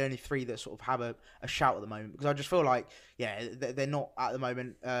are the only three that sort of have a shout at the moment, because I just feel like they're not at the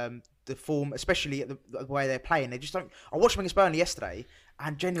moment. The form, especially at the way they're playing, they just don't. I watched them against Burnley yesterday,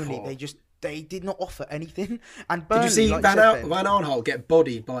 and genuinely they did not offer anything. And Burnley, did you see like Van Aanholt get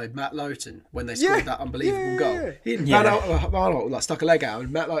bodied by Matt Lowton when they scored that unbelievable goal? Van Aanholt like stuck a leg out,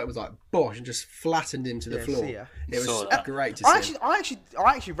 and Matt Lowton was like bosh and just flattened him to the floor. It was great to see.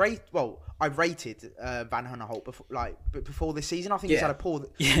 I rated Van Aanholt before this season. I think he's had a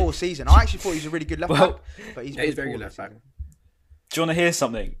poor season. I actually thought he was a really good left back, but he's very good left back. Do you want to hear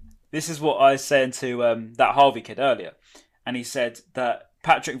something? This is what I was saying to that Harvey kid earlier, and he said that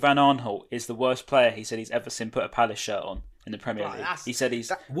Patrick Van Aanholt is the worst player he said he's ever seen put a Palace shirt on in the Premier League. He said he's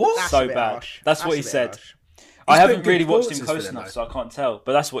so bad. Harsh. That's what he said. I haven't really watched him close enough, so I can't tell.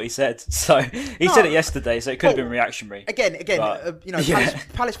 But that's what he said. So he said it yesterday, so it could have been reactionary. Again,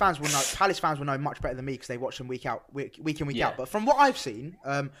 Palace fans will know. Palace fans will know much better than me because they watch them week in, week out. But from what I've seen,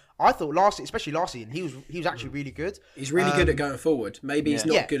 I thought especially last season, he was actually really good. He's really good at going forward. Maybe he's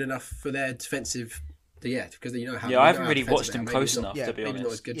not good enough for their defensive. Because how. I haven't really watched him close enough to be honest. Maybe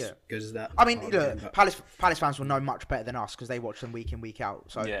not as good as that. I mean, Palace fans will know much better than us because they watch them week in, week out.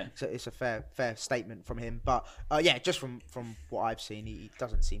 So it's a fair statement from him. But just from what I've seen, he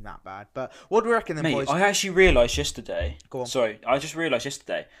doesn't seem that bad. But what do we reckon then, boys? I actually realised yesterday. Go on. Sorry, I just realised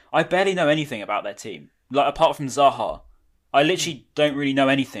yesterday. I barely know anything about their team. Like apart from Zaha, I literally don't really know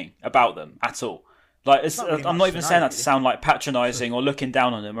anything about them at all. Like I'm not even saying that to sound like patronising or looking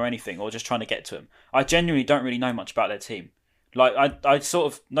down on them or anything, or just trying to get to them. I genuinely don't really know much about their team. Like I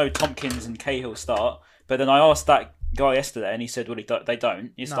sort of know Tompkins and Cahill start, but then I asked that guy yesterday, and he said, "Well, they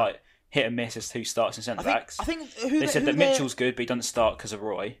don't." It's like, hit and miss as to who starts in centre backs. I think they said that Mitchell's good, but he doesn't start because of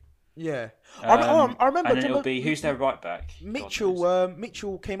Roy. Yeah, I remember. And then it'll be who's their right back?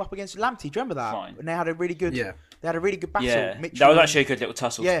 Mitchell came up against Lamptey. Do you remember that? Fine. And they had a really good. Yeah. They had a really good battle. Yeah, Mitchell, that was actually a good little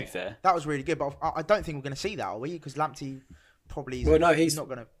tussle. To be fair, that was really good. But I don't think we're going to see that, are we? Because Lamptey probably. He's not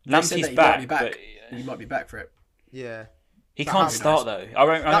going to. Lamptey's back, but he might be back for it. Yeah. He can't start though. I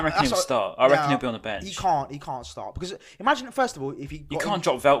don't reckon he'll start. I reckon he'll be on the bench. He can't start because imagine first of all if you can't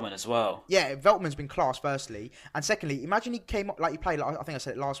drop Veltman as well. Yeah, Veltman's been class firstly, and secondly, imagine he came up like he played. Like, I think I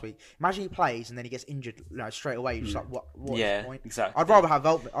said it last week. Imagine he plays and then he gets injured, straight away. You're just like, what? Yeah, the point? Exactly. I'd rather have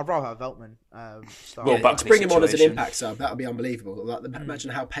Veltman. Start. Well, to bring him on as an impact sub, that would be unbelievable. Like,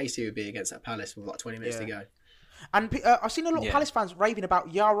 imagine how pacey he would be against that Palace with like 20 minutes to go. And I've seen a lot of Palace fans raving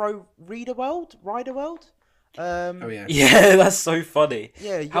about Yarrow Riderworld. Yeah, that's so funny.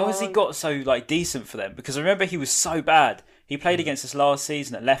 Yeah, how has he got so decent for them? Because I remember he was so bad. He played against us last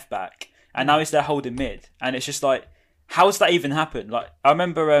season at left back, and now he's there holding mid. And it's just like, how has that even happened? Like I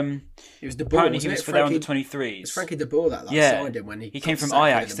remember, it was De Boer, apparently he was for their under 23s. It's Frankie De Boer that signed him when he came from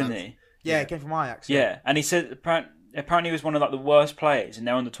Ajax, didn't he? Yeah, he came from Ajax. Yeah, and he said apparently he was one of the worst players in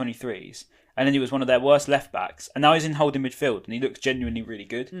their under 23s. And then he was one of their worst left backs, and now he's in holding midfield, and he looks genuinely really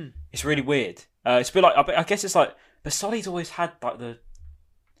good. It's really weird. It's a bit like I guess it's like Basoli's always had the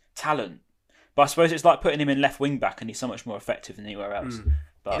talent, but I suppose it's like putting him in left wing back, and he's so much more effective than anywhere else.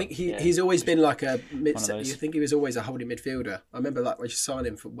 But, I think he's always been like a mid. You think he was always a holding midfielder? I remember when you signed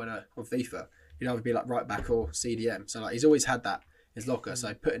him on FIFA, he'd either be like right back or CDM. So he's always had that. His locker,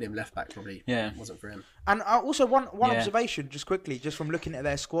 so putting him left back probably wasn't for him. And also one observation, just quickly, just from looking at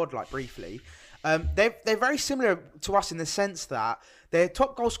their squad briefly, they're very similar to us in the sense that their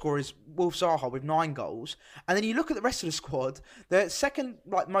top goal scorer is Wilf Zaha with 9 goals, and then you look at the rest of the squad, their second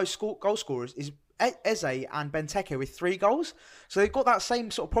most goal scorers is Eze and Benteke with 3 goals. So they've got that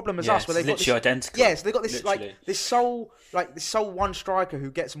same sort of problem as us, where they've got literally identical. Yeah, so they've got this this sole one striker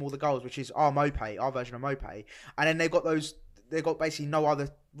who gets them all the goals, which is our version of Mope, and then they've got basically no other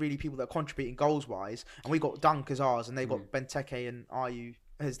really people that are contributing goals wise, and we got Dunk as ours, and they've got Benteke and Ayew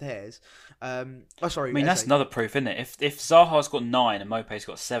as theirs. I mean, that's another proof, isn't it? If Zaha's got 9 and Mope's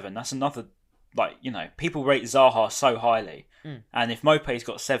got 7, that's another people rate Zaha so highly, and if Mope's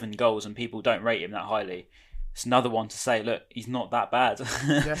got 7 goals and people don't rate him that highly, it's another one to say, look, he's not that bad. Yeah,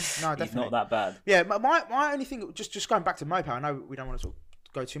 no, definitely. He's not that bad. Yeah, my only thing, just going back to Mope, I know we don't want to sort of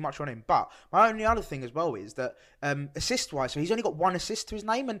go too much on him, but my only other thing as well is that assist wise, so he's only got 1 assist to his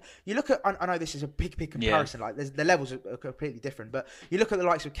name, and you look at, I know this is a big comparison, the levels are completely different, but you look at the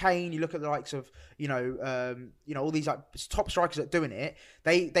likes of Kane, you look at the likes of all these top strikers that are doing it,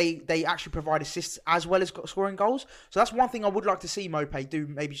 they actually provide assists as well as scoring goals. So that's one thing I would like to see Mope do,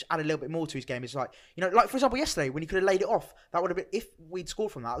 maybe just add a little bit more to his game. Is like for example yesterday when he could have laid it off, that would have been, if we'd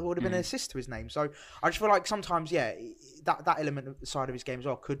scored from that, it would have been an assist to his name. So I just feel like sometimes that element of the side of his game as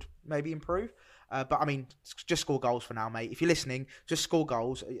well could maybe improve. But I mean, just score goals for now, mate. If you're listening, just score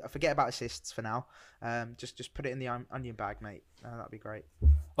goals. Forget about assists for now. Just put it in the onion bag, mate. That'd be great.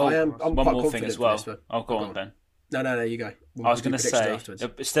 I'm one quite more thing as well. Go on, Ben. No, you go. I was going to say,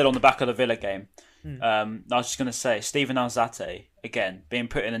 still on the back of the Villa game, I was just going to say, Steven Alzate, again, being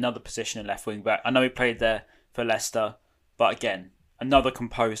put in another position in left wing back. I know he played there for Leicester, but again, another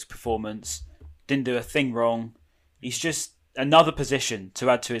composed performance. Didn't do a thing wrong. He's just another position to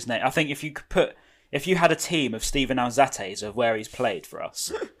add to his name. I think if you had a team of Steven Alzates of where he's played for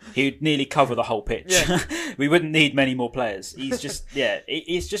us, he would nearly cover the whole pitch. Yeah. We wouldn't need many more players. He's just,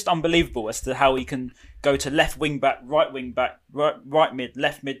 it's just unbelievable as to how he can go to left wing back, right mid,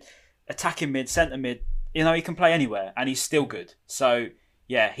 left mid, attacking mid, centre mid. He can play anywhere, and he's still good. So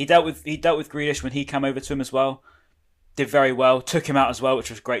yeah, he dealt with Grealish when he came over to him as well. Did very well. Took him out as well, which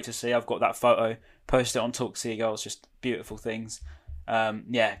was great to see. I've got that photo. Posted it on Talk SEAGULLS. Just beautiful things. Got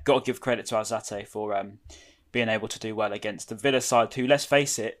to give credit to Alzate for being able to do well against the Villa side, who, let's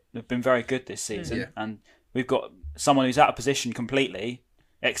face it, have been very good this season. And we've got someone who's out of position completely,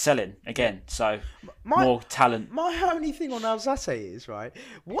 excelling again. So more talent. My only thing on Alzate is, right,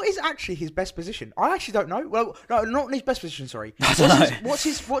 what is actually his best position? I actually don't know. Well, no, not his best position. Sorry. I don't know. What's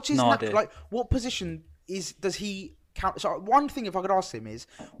his what position does he? So one thing, if I could ask him, is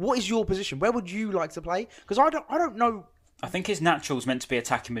what is your position? Where would you like to play? Because I don't know. I think his natural's meant to be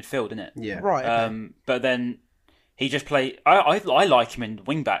attacking midfield, isn't it? Yeah. Right. Okay. But then he just play. I like him in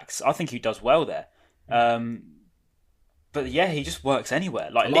wing backs. I think he does well there. But yeah, he just works anywhere,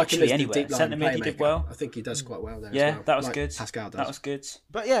 like I like him literally as the anywhere. deep line Centre mid, he did playmaker. well. I think he does quite well there. Yeah, as well. that was like good. Pascal does. That was good.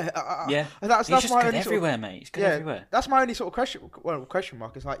 But yeah, Yeah, that's he's just my good only everywhere, mate. He's good everywhere. That's my only sort of question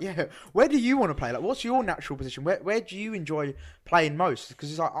mark. It's like, yeah, where do you want to play? Like, what's your natural position? Where do you enjoy playing most?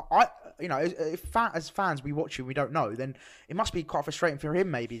 Because it's like as fans we watch you, we don't know. Then it must be quite frustrating for him,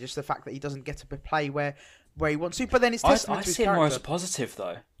 maybe just the fact that he doesn't get to play where he wants to. But then it's testament to his I see character. it more as a positive,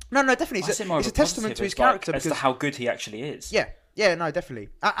 though. No, definitely. It's a testament to his character as to how good he actually is. Yeah, no, definitely.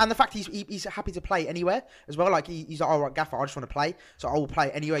 And the fact he's happy to play anywhere as well. Like, he's like, all right, Gaffer, I just want to play. So I will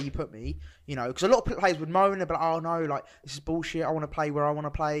play anywhere you put me, because a lot of players would moan and be like, oh, no, like, this is bullshit. I want to play where I want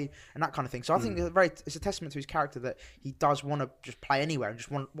to play and that kind of thing. So I think it's a testament to his character that he does want to just play anywhere and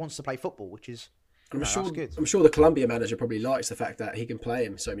just wants to play football, which is... that's good. I'm sure the Colombia manager probably likes the fact that he can play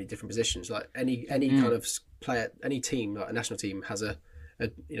in so many different positions. Like any kind of player, any team, like a national team, has a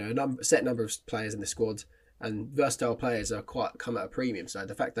set number of players in the squad, and versatile players come at a premium. So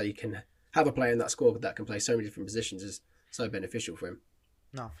the fact that you can have a player in that squad that can play so many different positions is so beneficial for him.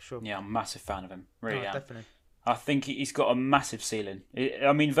 No, for sure. Yeah, I'm a massive fan of him. Really am. Definitely. I think he's got a massive ceiling.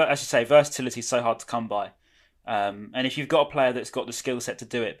 I mean, as you say, versatility is so hard to come by. And if you've got a player that's got the skill set to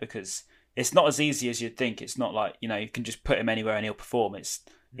do it, because it's not as easy as you'd think. It's not like, you can just put him anywhere and he'll perform.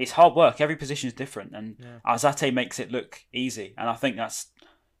 It's hard work. Every position is different. And Azate makes it look easy. And I think that's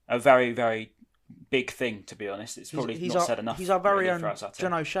a very, very big thing, to be honest. It's probably not said enough. He's our very really own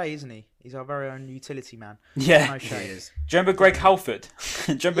John O'Shea, isn't he? He's our very own utility man. Yeah. John O'Shea. He is. Do you remember Greg Halford?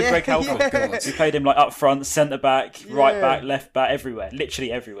 Do you remember Greg Halford? Yeah. We played him like up front, centre back, right back, left back, everywhere.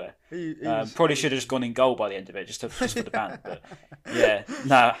 Literally everywhere. Probably should have just gone in goal by the end of it, just for the band. But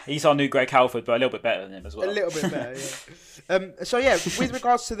yeah, he's our new Greg Halford, but a little bit better than him as well. A little bit better, yeah. So yeah, with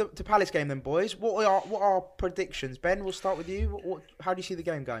regards to the Palace game, then, boys, what are our predictions? Ben, we'll start with you. How do you see the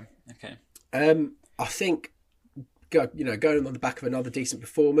game going? Okay. I think, going on the back of another decent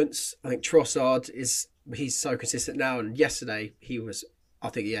performance. I think Trossard he's so consistent now, and yesterday he's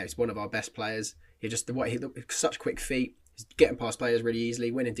one of our best players. He such quick feet. He's getting past players really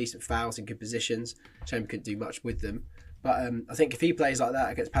easily, winning decent fouls in good positions. Shame he couldn't do much with them. But I think if he plays like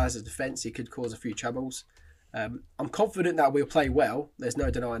that against Palace's defence, he could cause a few troubles. I'm confident that we'll play well. There's no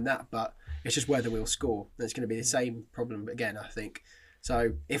denying that, but it's just whether we'll score. And it's going to be the same problem again, I think.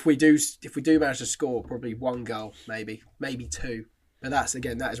 So if we do manage to score, probably one goal, maybe two. But that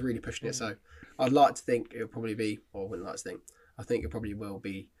is really pushing it. So I'd like to think it'll probably be, or I wouldn't like to think, I think it probably will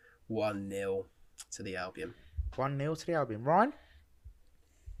be 1-0 to the Albion. 1-0 to the Albion. Ryan?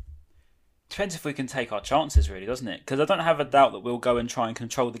 Depends if we can take our chances, really, doesn't it? Because I don't have a doubt that we'll go and try and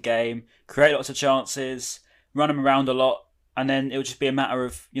control the game, create lots of chances, run them around a lot, and then it'll just be a matter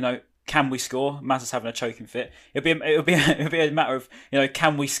of, can we score? Maz is having a choking fit. It'll be a matter of,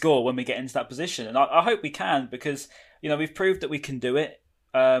 can we score when we get into that position? And I hope we can, because we've proved that we can do it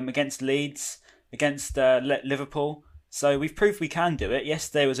against Leeds, against Liverpool. So we've proved we can do it.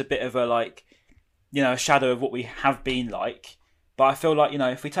 Yesterday was a bit of a shadow of what we have been like. But I feel like,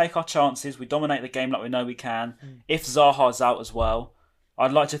 if we take our chances, we dominate the game like we know we can. If Zaha's out as well,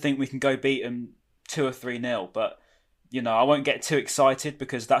 I'd like to think we can go beat them 2 or 3-0. But I won't get too excited,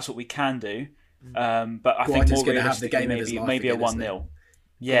 because that's what we can do. But I think more realistically, maybe a 1-0.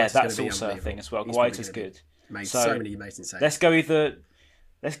 Yeah, that's also a thing as well. Guaita's good. Made so many amazing saves.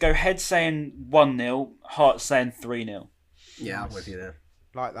 Let's go head saying 1-0, heart saying 3-0. Yeah, I'm with you there.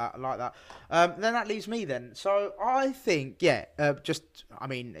 Like that. Then that leaves me then. So I think,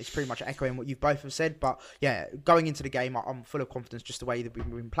 it's pretty much echoing what you both have said. But yeah, going into the game, I'm full of confidence just the way that we've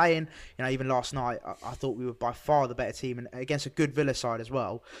been playing. Even last night, I thought we were by far the better team, and against a good Villa side as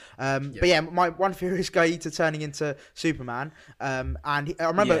well. But yeah, my one fear is Guaita turning into Superman. I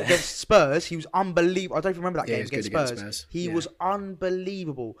remember against Spurs, he was unbelievable. I don't even remember that game against Spurs. He was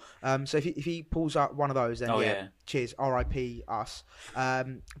unbelievable. So if he pulls out one of those, then cheers, RIP us.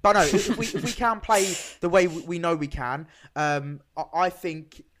 But no, if we can play the way we know we can, I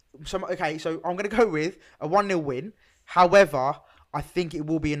think. So I'm going to go with a 1-0 win. However, I think it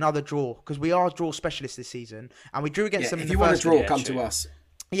will be another draw, because we are draw specialists this season, and we drew against them. If in you the want first to draw, come to us.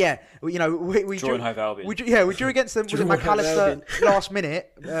 Yeah, we drew Hove Albion. we drew against them with a McAllister last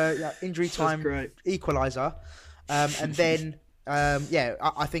minute injury time equaliser, and then.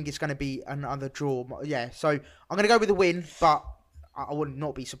 I think it's going to be another draw. Yeah, so I'm going to go with a win, but I would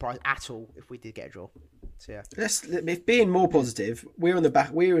not be surprised at all if we did get a draw. So yeah, if being more positive, we're on the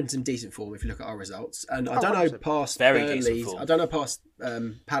back. We're in some decent form if you look at our results, and I don't know past Burnley's. I don't know past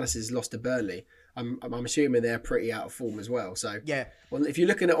Palace's loss to Burnley. I'm assuming they're pretty out of form as well. So yeah, well, if you're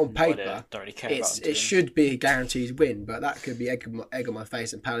looking at it on paper, don't really care it should be a guaranteed win, but that could be egg on my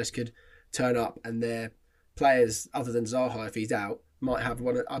face, and Palace could turn up and they're players other than Zaha, if he's out, might have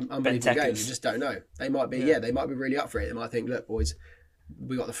one unbelievable games. You just don't know. They might be, they might be really up for it. They might think, look, boys,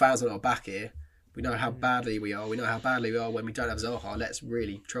 we got the fans on our back here. We know how badly we are. We know how badly we are when we don't have Zaha. Let's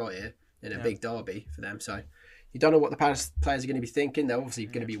really try it in a big derby for them. So you don't know what the players are going to be thinking. They're obviously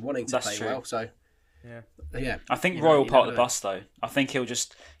going to be wanting to play well. So yeah. I think Roy will park the bus though. I think he'll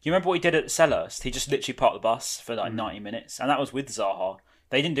just. You remember what he did at Selhurst? He just literally parked the bus for like 90 minutes, and that was with Zaha.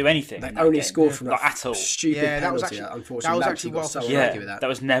 They didn't do anything. They only scored from that at all. Stupid penalty. Unfortunately, that was actually got so unlucky with that. That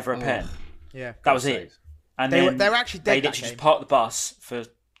was never a pen. Yeah, that was it. And they were actually dead. They literally just parked the bus for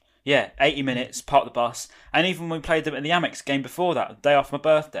 80 minutes. Parked the bus, and even when we played them in the Amex game before that, the day after my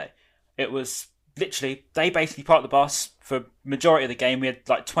birthday, it was literally they basically parked the bus for majority of the game. We had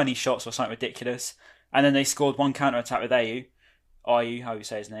like 20 shots or something ridiculous, and then they scored one counter attack with Ayew, how you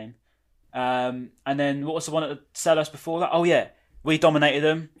say his name, and then what was the one at the Selhurst before that? Oh yeah. We dominated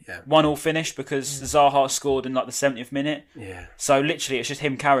them. 1-1 finish because Zaha scored in like the 70th minute. Yeah. So literally, it's just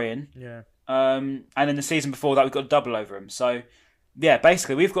him carrying. Yeah. And in the season before that, we got a double over him. So yeah,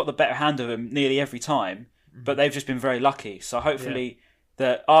 basically, we've got the better hand of them nearly every time, but they've just been very lucky. So hopefully,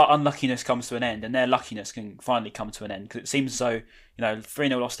 our unluckiness comes to an end, and their luckiness can finally come to an end. Because it seems as though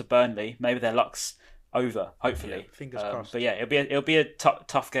 3-0 loss to Burnley. Maybe their luck's over. Hopefully, fingers crossed. But yeah, it'll be a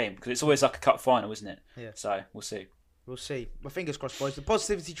tough game because it's always like a cup final, isn't it? Yeah. So we'll see. We'll see. Well, fingers crossed, boys. The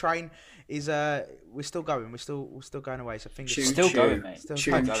positivity train is we're still going. We're still going away. So fingers crossed. Still going, mate.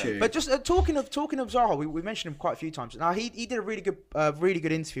 Still going. But just talking of Zaha, we mentioned him quite a few times. Now he did a really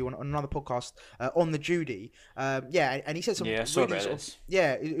good interview on another podcast on the Judy. And he said some that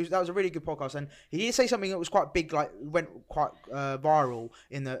was a really good podcast, and he did say something that was quite big, like went quite viral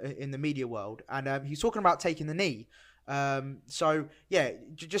in the media world, and he's talking about taking the knee.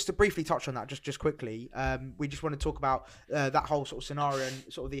 Just to briefly touch on that, just quickly, we just want to talk about that whole sort of scenario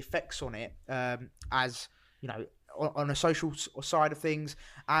and sort of the effects on it, as on a social side of things.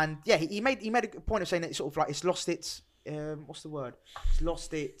 And he made a point of saying that it's sort of like it's lost its what's the word? It's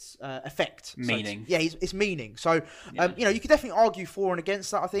lost its effect, meaning. So it's meaning. So you could definitely argue for and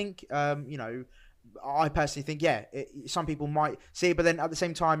against that. I think I personally think some people might see it, but then at the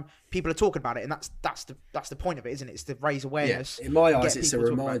same time people are talking about it, and that's the point of it, isn't it? It's to raise awareness. In my eyes, it's a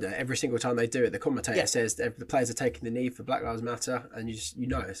reminder. Every single time they do it, the commentator says the players are taking the knee for Black Lives Matter, and it's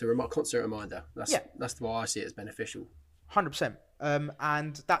a constant reminder. That's why I see it as beneficial. 100%.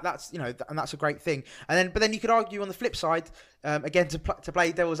 And that's a great thing. But then you could argue on the flip side, again to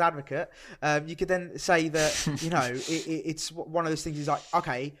play devil's advocate, you could then say that it's one of those things. Is like,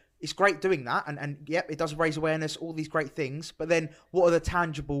 okay, it's great doing that, and it does raise awareness, all these great things. But then, what are the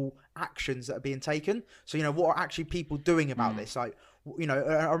tangible actions that are being taken? So what are actually people doing about this? Like,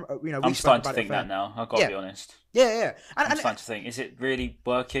 I'm starting to think that now. I've got to be honest. Yeah. I'm starting to think: is it really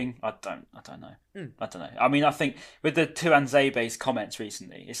working? I don't know. I don't know. I mean, I think with the Tuanzebe's comments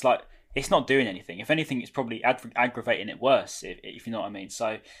recently, it's like it's not doing anything. If anything, it's probably aggravating it worse. If you know what I mean.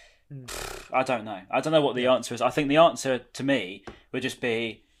 So. I don't know. I don't know what the answer is. I think the answer to me would just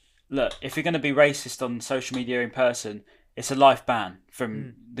be. Look, if you're going to be racist on social media in person, it's a life ban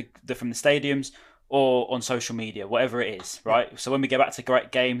from the stadiums or on social media, whatever it is, right? So when we get back to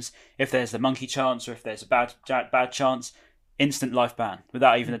great games, if there's the monkey chance or if there's a bad chance, instant life ban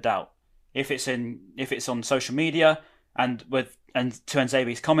without even a doubt. If it's on social media and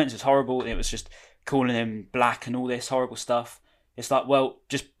Tuanzebe's comments is horrible, it was just calling him black and all this horrible stuff. It's like, well,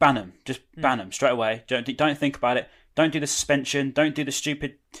 just ban him, ban him straight away. Don't think about it. Don't do the suspension. Don't do the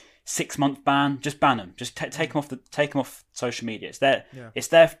stupid 6-month ban. Just ban them. Just take them off social media. It's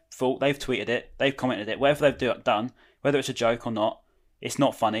their fault. They've tweeted it. They've commented it. Whatever they've done, whether it's a joke or not, it's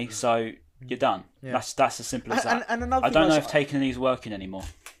not funny. So you're done. Yeah. That's as simple as that. And I don't know if taking these working anymore.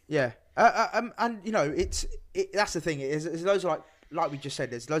 Yeah. And that's the thing. There's loads of like we just said.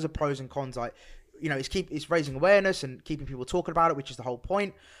 There's loads of pros and cons. Like. It's raising awareness and keeping people talking about it, which is the whole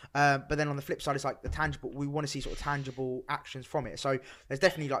point. But then on the flip side, it's like the tangible. We want to see sort of tangible actions from it. So there's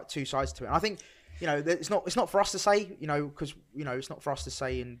definitely like two sides to it. And I think it's not for us to say, because it's not for us to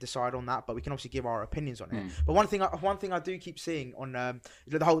say and decide on that. But we can obviously give our opinions on it. But one thing I do keep seeing on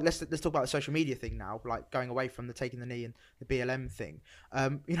the whole. Let's talk about the social media thing now. Like going away from the taking the knee and the BLM thing.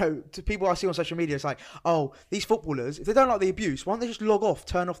 To people I see on social media, it's like, these footballers, if they don't like the abuse, why don't they just log off,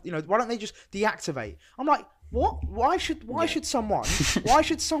 turn off? Why don't they just deactivate? I'm like, What? Why should someone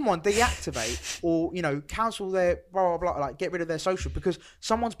deactivate or cancel their blah blah blah, like get rid of their social because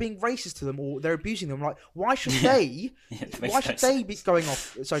someone's being racist to them or they're abusing them? Like, why should they? Why should they be going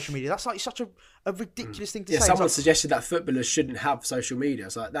off social media? That's like such a ridiculous thing to say. Yeah, someone suggested that footballers shouldn't have social media.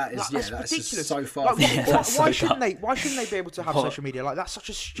 It's like that's ridiculous. Just so far. Like, why shouldn't they? Why shouldn't they be able to have social media? Like, that's such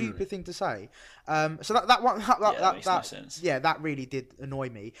a stupid thing to say. So that makes no sense. Yeah, that really did annoy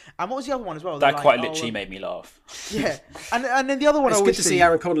me. And what was the other one as well? That quite literally made me laugh. Yeah, and then the other one. It's good to see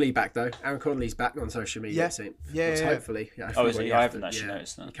Aaron Connolly back though. Aaron Connolly's back on social media. Hopefully. Oh, is he? I haven't actually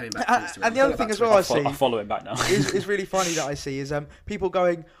noticed that. He came back. And the other thing as well I see, I follow him back now. is really funny that I see is people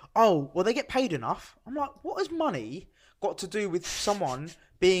going, oh, well, they get paid enough. I'm like, what has money got to do with someone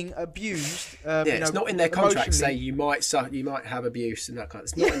being abused? It's not in their contract. Say you might have abuse and that kind of.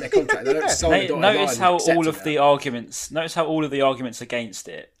 It's not in their contract. They don't sign the notice how all of the arguments. Notice how all of the arguments against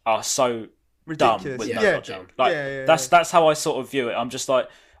it are so ridiculous. Dumb with no logic. That's how I sort of view it. I'm just like,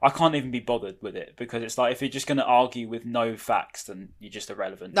 I can't even be bothered with it because it's like if you're just going to argue with no facts, then you're just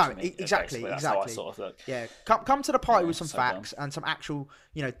irrelevant. No, to me, exactly. That's how I sort of look. Yeah, come to the party with some facts and some actual,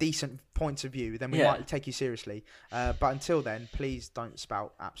 decent points of view. Then we might take you seriously. But until then, please don't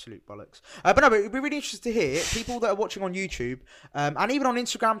spout absolute bollocks. But it'd be really interesting to hear people that are watching on YouTube and even on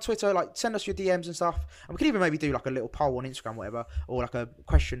Instagram, Twitter. Like, send us your DMs and stuff, and we could even maybe do like a little poll on Instagram, whatever, or like a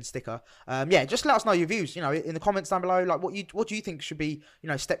question sticker. Just let us know your views. In the comments down below. Like, what do you think should be,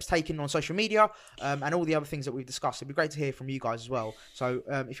 steps taken on social media and all the other things that we've discussed. It'd be great to hear from you guys as well. So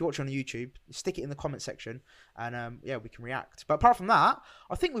if you're watching on YouTube, stick it in the comment section and we can react. But apart from that,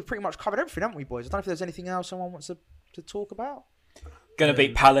 I think we've pretty much covered everything, haven't we, boys? I don't know if there's anything else someone wants to talk about. Gonna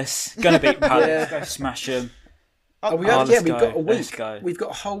beat Palace. Go smash them. We've got a week. We've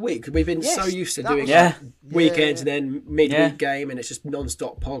got a whole week. We've been so used to doing weekends and then midweek game, and it's just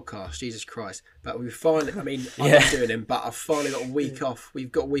non-stop podcast. Jesus Christ! But we've finally. I mean, I'm not doing them, but I've finally got a week off.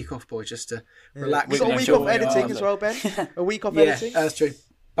 We've got a week off, boys, just to relax. We've got a week off editing as well, Ben. A week off editing. That's true.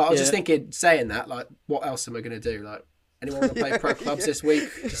 But I was just thinking, saying that, like, what else am I going to do? Like, anyone want to play pro clubs this week?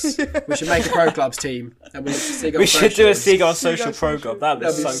 We should make a pro clubs team, and we should do a Seagull social pro club. That'd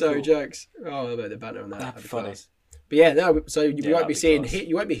be so cool. Jokes. Oh, I bet the banner on that. That'd be funny. But you won't be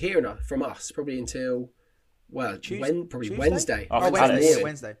you won't be hearing from us probably until Tuesday? Wednesday.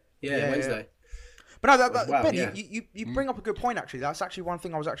 Wednesday. Wednesday. But no, Ben, you bring up a good point. Actually, that's actually one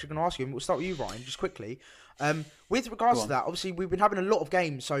thing I was actually going to ask you. And we'll start with you, Ryan, just quickly. With regards to that, obviously we've been having a lot of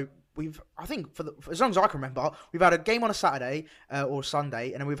games. So I think for as long as I can remember, we've had a game on a Saturday or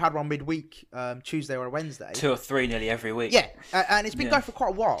Sunday, and then we've had one midweek, Tuesday or a Wednesday. 2 or 3 nearly every week. Yeah, and it's been going for quite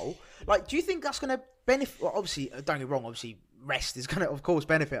a while. Like, do you think that's going to benefit? Well, obviously, don't get me wrong. Obviously, rest is going to, of course,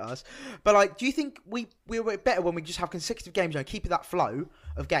 benefit us. But like, do you think we're better when we just have consecutive games and keep that flow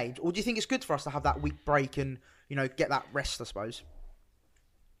of games, or do you think it's good for us to have that week break and get that rest? I suppose.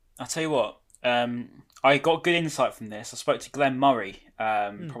 I'll tell you what. I got good insight from this. I spoke to Glenn Murray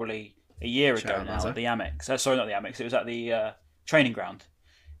probably a year ago now at the Amex. Sorry, not the Amex. It was at the training ground.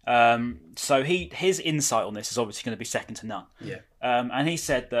 So his insight on this is obviously going to be second to none. Yeah. And he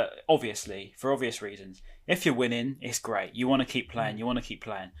said that obviously, for obvious reasons, if you're winning, it's great. You want to keep playing. You want to keep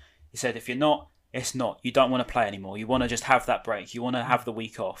playing. He said if you're not, it's not. You don't want to play anymore. You want to just have that break. You want to have the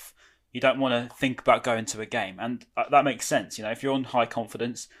week off. You don't want to think about going to a game. And that makes sense. If you're on high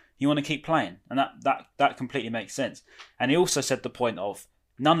confidence, you want to keep playing. And that completely makes sense. And he also said the point of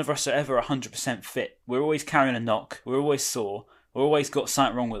none of us are ever 100% fit. We're always carrying a knock. We're always sore. We've always got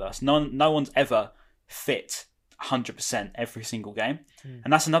something wrong with us. No one's ever fit 100% every single game.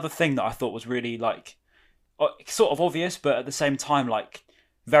 And that's another thing that I thought was really like sort of obvious, but at the same time like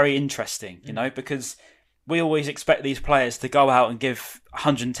very interesting, because we always expect these players to go out and give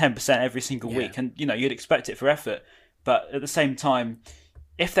 110% every single week. And, you'd expect it for effort. But at the same time,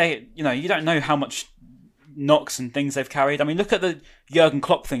 if they, you don't know how much knocks and things they've carried. I mean, look at the Jurgen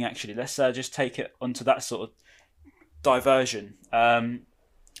Klopp thing, actually. Let's just take it onto that sort of diversion.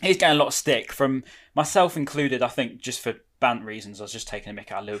 He's getting a lot of stick from myself included. I think just for bant reasons, I was just taking a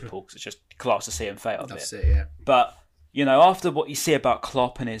mick out of Liverpool because it's just class to see him fail. That's it, yeah. But after what you see about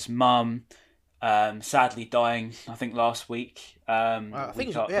Klopp and his mum, sadly dying, I think last week. I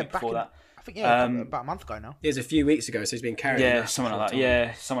think it was before that. I think about a month ago now. It was a few weeks ago, so he's been carrying. Yeah, something like that.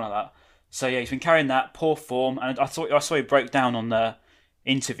 Yeah, something like that. So yeah, he's been carrying that poor form, and I saw he broke down on the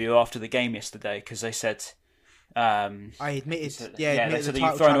interview after the game yesterday because they said. I admitted. They said that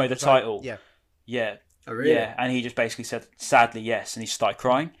you've thrown away the title. Yeah. Oh, really? Yeah, and he just basically said, sadly, yes, and he started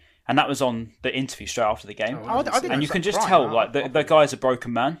crying. And that was on the interview straight after the game. And you can just tell, like, the guy's a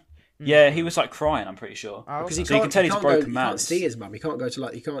broken man. Yeah, he was, like, crying, I'm pretty sure. Because you can tell he's a broken man. He can't see his mum. He can't go to,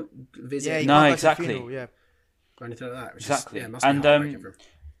 like, he can't visit. No, exactly. or anything like that. Exactly. Is, must be heartbreaking for him.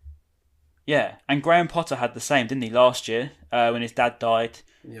 Yeah, and Graham Potter had the same, didn't he, last year when his dad died?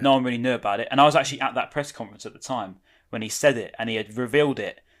 Yeah. No one really knew about it. And I was actually at that press conference at the time when he said it and he had revealed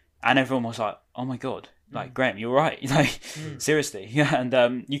it. And everyone was like, oh my God, like, Graham, you're right. Seriously. Yeah,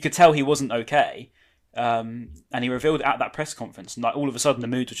 and you could tell he wasn't okay. And he revealed it at that press conference. And like all of a sudden the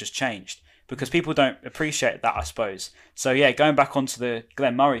mood was just changed because people don't appreciate that, I suppose. So yeah, going back onto the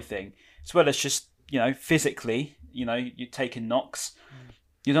Glenn Murray thing, as well as just, physically, you're taking knocks.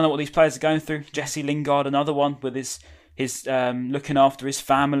 You don't know what these players are going through. Jesse Lingard, another one with his looking after his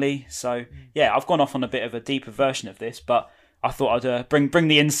family. So yeah, I've gone off on a bit of a deeper version of this, but I thought I'd bring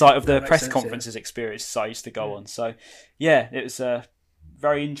the insight of the press conferences experience I used to go on. So yeah, it was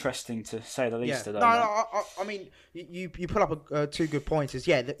very interesting to say the least. Yeah. I mean, you put up two good points.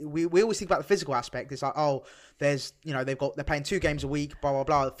 We always think about the physical aspect. It's like, they're playing 2 games a week, blah blah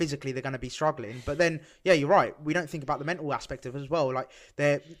blah. Physically, they're going to be struggling. But then, yeah, you're right. We don't think about the mental aspect of it as well. Like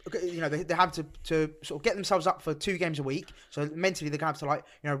they have to sort of get themselves up for 2 games a week. So mentally, they're going to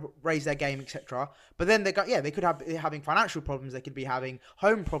have to raise their game, etc. But then they could have having financial problems. They could be having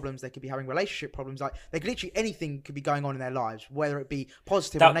home problems. They could be having relationship problems. Like they could literally anything could be going on in their lives, whether it be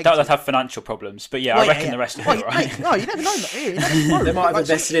positive or negative. That would have financial problems, but I reckon the rest of it, right? Mate, no, you never know. They might have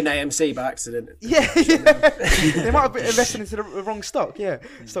invested in AMC by accident. Yeah. They might have invested into the wrong stock. Yeah,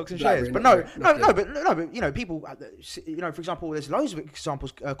 stocks and shares. But no. People. For example, there's loads of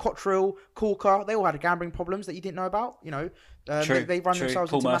examples. Cottrell, Corker, they all had gambling problems that you didn't know about. True, they run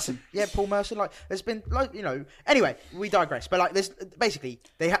themselves Paul into Merson. Paul Merson. Like there's been Anyway, we digress. But there's basically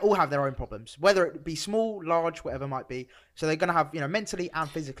they all have their own problems, whether it be small, large, whatever it might be. So they're gonna have mentally and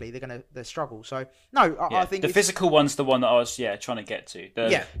physically they're struggle. So no, I think the physical one's the one that I was trying to get to.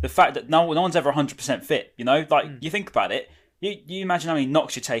 The fact that no one's ever 100% fit. You think about it. You imagine how many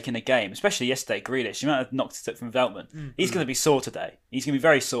knocks you take in a game, especially yesterday, Grealish. The amount of knocks he took from Veltman. He's going to be sore today. He's going to be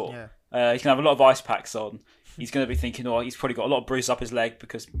very sore. Yeah. He's going to have a lot of ice packs on. He's going to be thinking, he's probably got a lot of bruise up his leg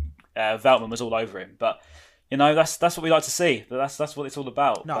because Veltman was all over him. But that's what we like to see. That's what it's all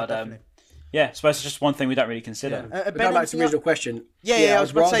about. No, but, definitely. I suppose it's just one thing we don't really consider. Yeah. Going back to the original question. I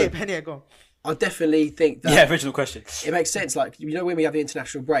was about to say it, Ben. Yeah, go on. I definitely think that... original question. It makes sense. Like, when we have the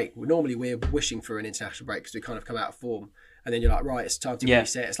international break, we're wishing for an international break because we kind of come out of form. And then you're like, right, it's time to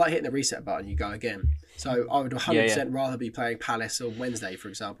reset. It's like hitting the reset button, you go again. So I would 100% rather be playing Palace on Wednesday, for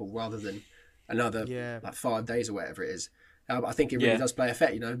example, rather than another 5 days or whatever it is. I think it really does play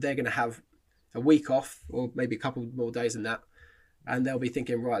effect. They're going to have a week off or maybe a couple more days than that. And they'll be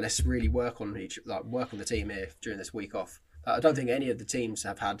thinking, right, let's really work on the team here during this week off. I don't think any of the teams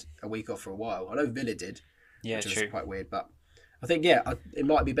have had a week off for a while. I know Villa did, which was quite weird. But I think, it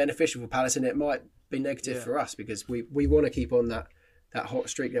might be beneficial for Palace and it might be negative for us because we want to keep on that hot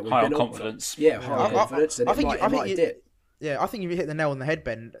streak that we've been on. Confidence. High on confidence. And it might dip. Yeah, I think you hit the nail on the head,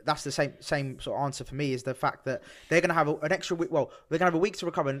 Ben. That's the same sort of answer for me is the fact that they're going to have an extra week. Well, they're going to have a week to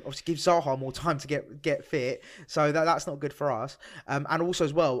recover and obviously give Zaha more time to get fit. So that's not good for us. And also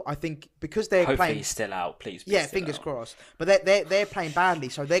as well, I think because they're Hopefully playing... he's still out, please. Yeah, fingers crossed. But they're playing badly,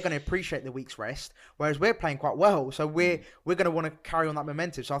 so they're going to appreciate the week's rest, whereas we're playing quite well. So we're going to want to carry on that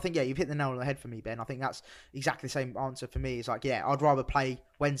momentum. So I think, you've hit the nail on the head for me, Ben. I think that's exactly the same answer for me. It's like, I'd rather play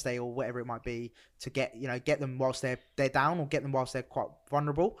Wednesday or whatever it might be to get them whilst they're down or get them whilst they're quite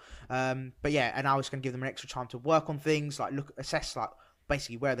vulnerable. And I was going to give them an extra time to work on things, assess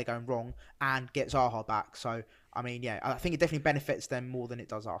basically where they're going wrong and get Zaha back. So I mean, I think it definitely benefits them more than it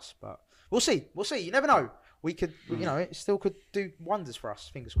does us. But we'll see. You never know. We could, it still could do wonders for us.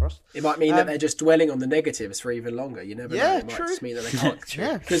 Fingers crossed. It might mean that they're just dwelling on the negatives for even longer. You never know. It might just mean that they can't.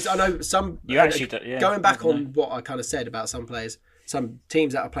 Because I know some. Going back on what I kind of said about some players, some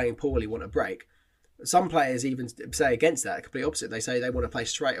teams that are playing poorly want a break. Some players even say against that, complete opposite. They say they want to play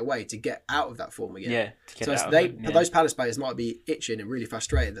straight away to get out of that form again. Yeah, to get out of it. Those Palace players might be itching and really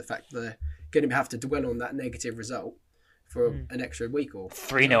frustrated the fact that they're going to have to dwell on that negative result for an extra week or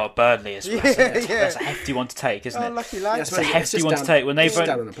 3-0 at Burnley is massive. That's a hefty one to take, isn't it? Lucky lad. That's a hefty one to take. When they've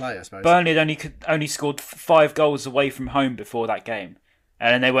down on the play, I suppose. Burnley had only scored 5 goals away from home before that game.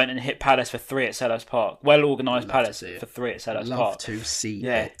 And then they went and hit Palace for 3 at Selhurst Park. Well organised Palace for 3 at Selhurst Park. Love to see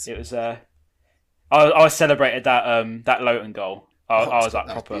it. It was. I celebrated that Lowton goal. I was like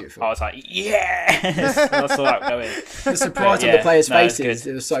proper. Beautiful. I was like, yes! I saw that going. The surprise on the players' faces.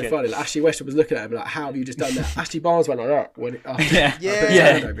 It was so funny. Like, Ashley Westwood was looking at him like, "How have you just done that?" Ashley Barnes went like that when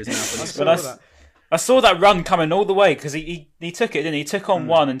turnover his mouth. I saw that run coming all the way because he took it, didn't he? He took on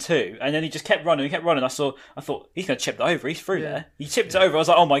 1 and 2, and then he just kept running. I thought he's going to chip it over. He's through there. He chipped it over. I was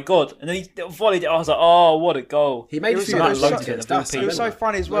like, oh my god! And then he volleyed it. I was like, oh, what a goal! He made a few match loads against us. It was so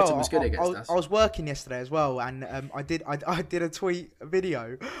funny as well. Was good against us. I was working yesterday as well, and I did a tweet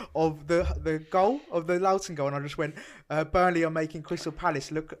video of the goal of the Loughton goal, and I just went, Burnley are making Crystal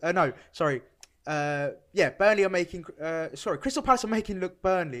Palace look. Burnley are making. Crystal Palace are making look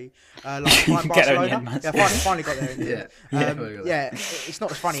Burnley like Barcelona. Finally got there. In the end. It's not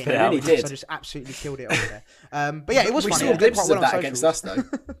as funny anymore. Really did. So I just absolutely killed it over there. But yeah, it was funny. We saw glimpses of that against us, though.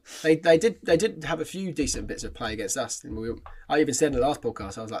 They did have a few decent bits of play against us. And I even said in the last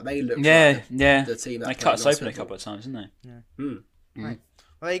podcast, I was like, they looked like the team that they cut us open a couple of times, didn't they? Yeah. Right.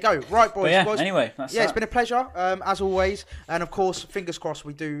 Well, there you go. Right, boys. Anyway, that's it's been a pleasure, as always. And, of course, fingers crossed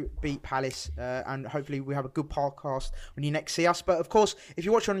we do beat Palace. And hopefully we have a good podcast when you next see us. But, of course, if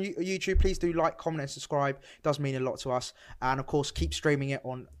you watch on YouTube, please do like, comment and subscribe. It does mean a lot to us. And, of course, keep streaming it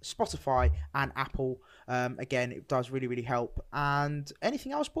on Spotify and Apple. Again, it does really, really help. And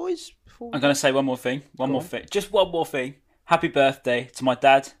anything else, boys? I'm going to say one more thing. Just one more thing. Happy birthday to my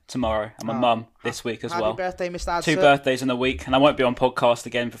dad tomorrow and my mum this week as well. Happy birthday, Mr. Adser. 2 birthdays in a week, and I won't be on podcast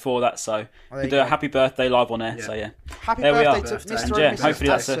again before that, so we'll do a happy birthday live on air. Yeah. So happy there birthday we are. to Mr. and Mrs. Hopefully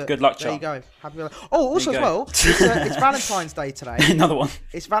that's a good luck charm. There you go. Happy birthday. Oh, also as well, it's Valentine's Day today. Another one.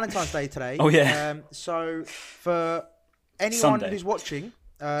 It's Valentine's Day today. Oh yeah. So for anyone who's watching, in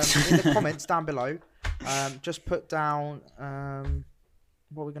the comments down below, just put down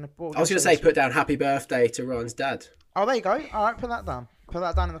what we're gonna. I was gonna say put down happy birthday to Ryan's dad. Oh, there you go. All right, put that down. Put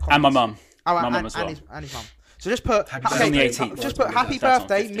that down in the comments. And my mum. Oh, my mum as well. And his mum. So just put on the 18th. Just put happy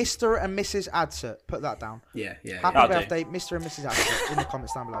birthday, Mr. and Mrs. Adser. Put that down. Yeah. Happy birthday, Mr. and Mrs. Adser in the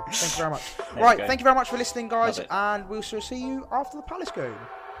comments down below. Thank you very much. Right, thank you very much for listening, guys, and we'll see you after the Palace game.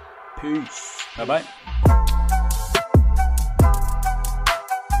 Peace. Bye-bye.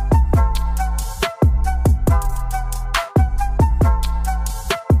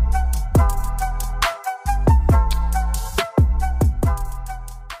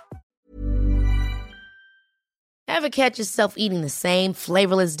 Ever catch yourself eating the same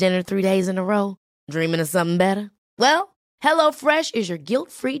flavorless dinner 3 days in a row? Dreaming of something better? Well, HelloFresh is your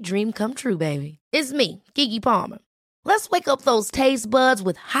guilt-free dream come true, baby. It's me, Keke Palmer. Let's wake up those taste buds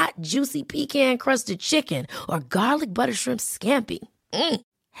with hot, juicy pecan-crusted chicken or garlic butter shrimp scampi.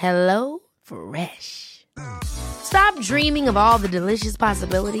 Hello Fresh. Stop dreaming of all the delicious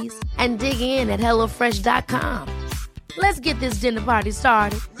possibilities and dig in at HelloFresh.com. Let's get this dinner party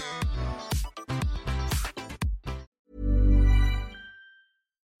started.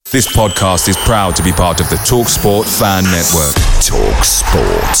 This podcast is proud to be part of the TalkSport Fan Network.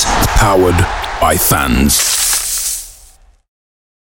 TalkSport. Powered by fans.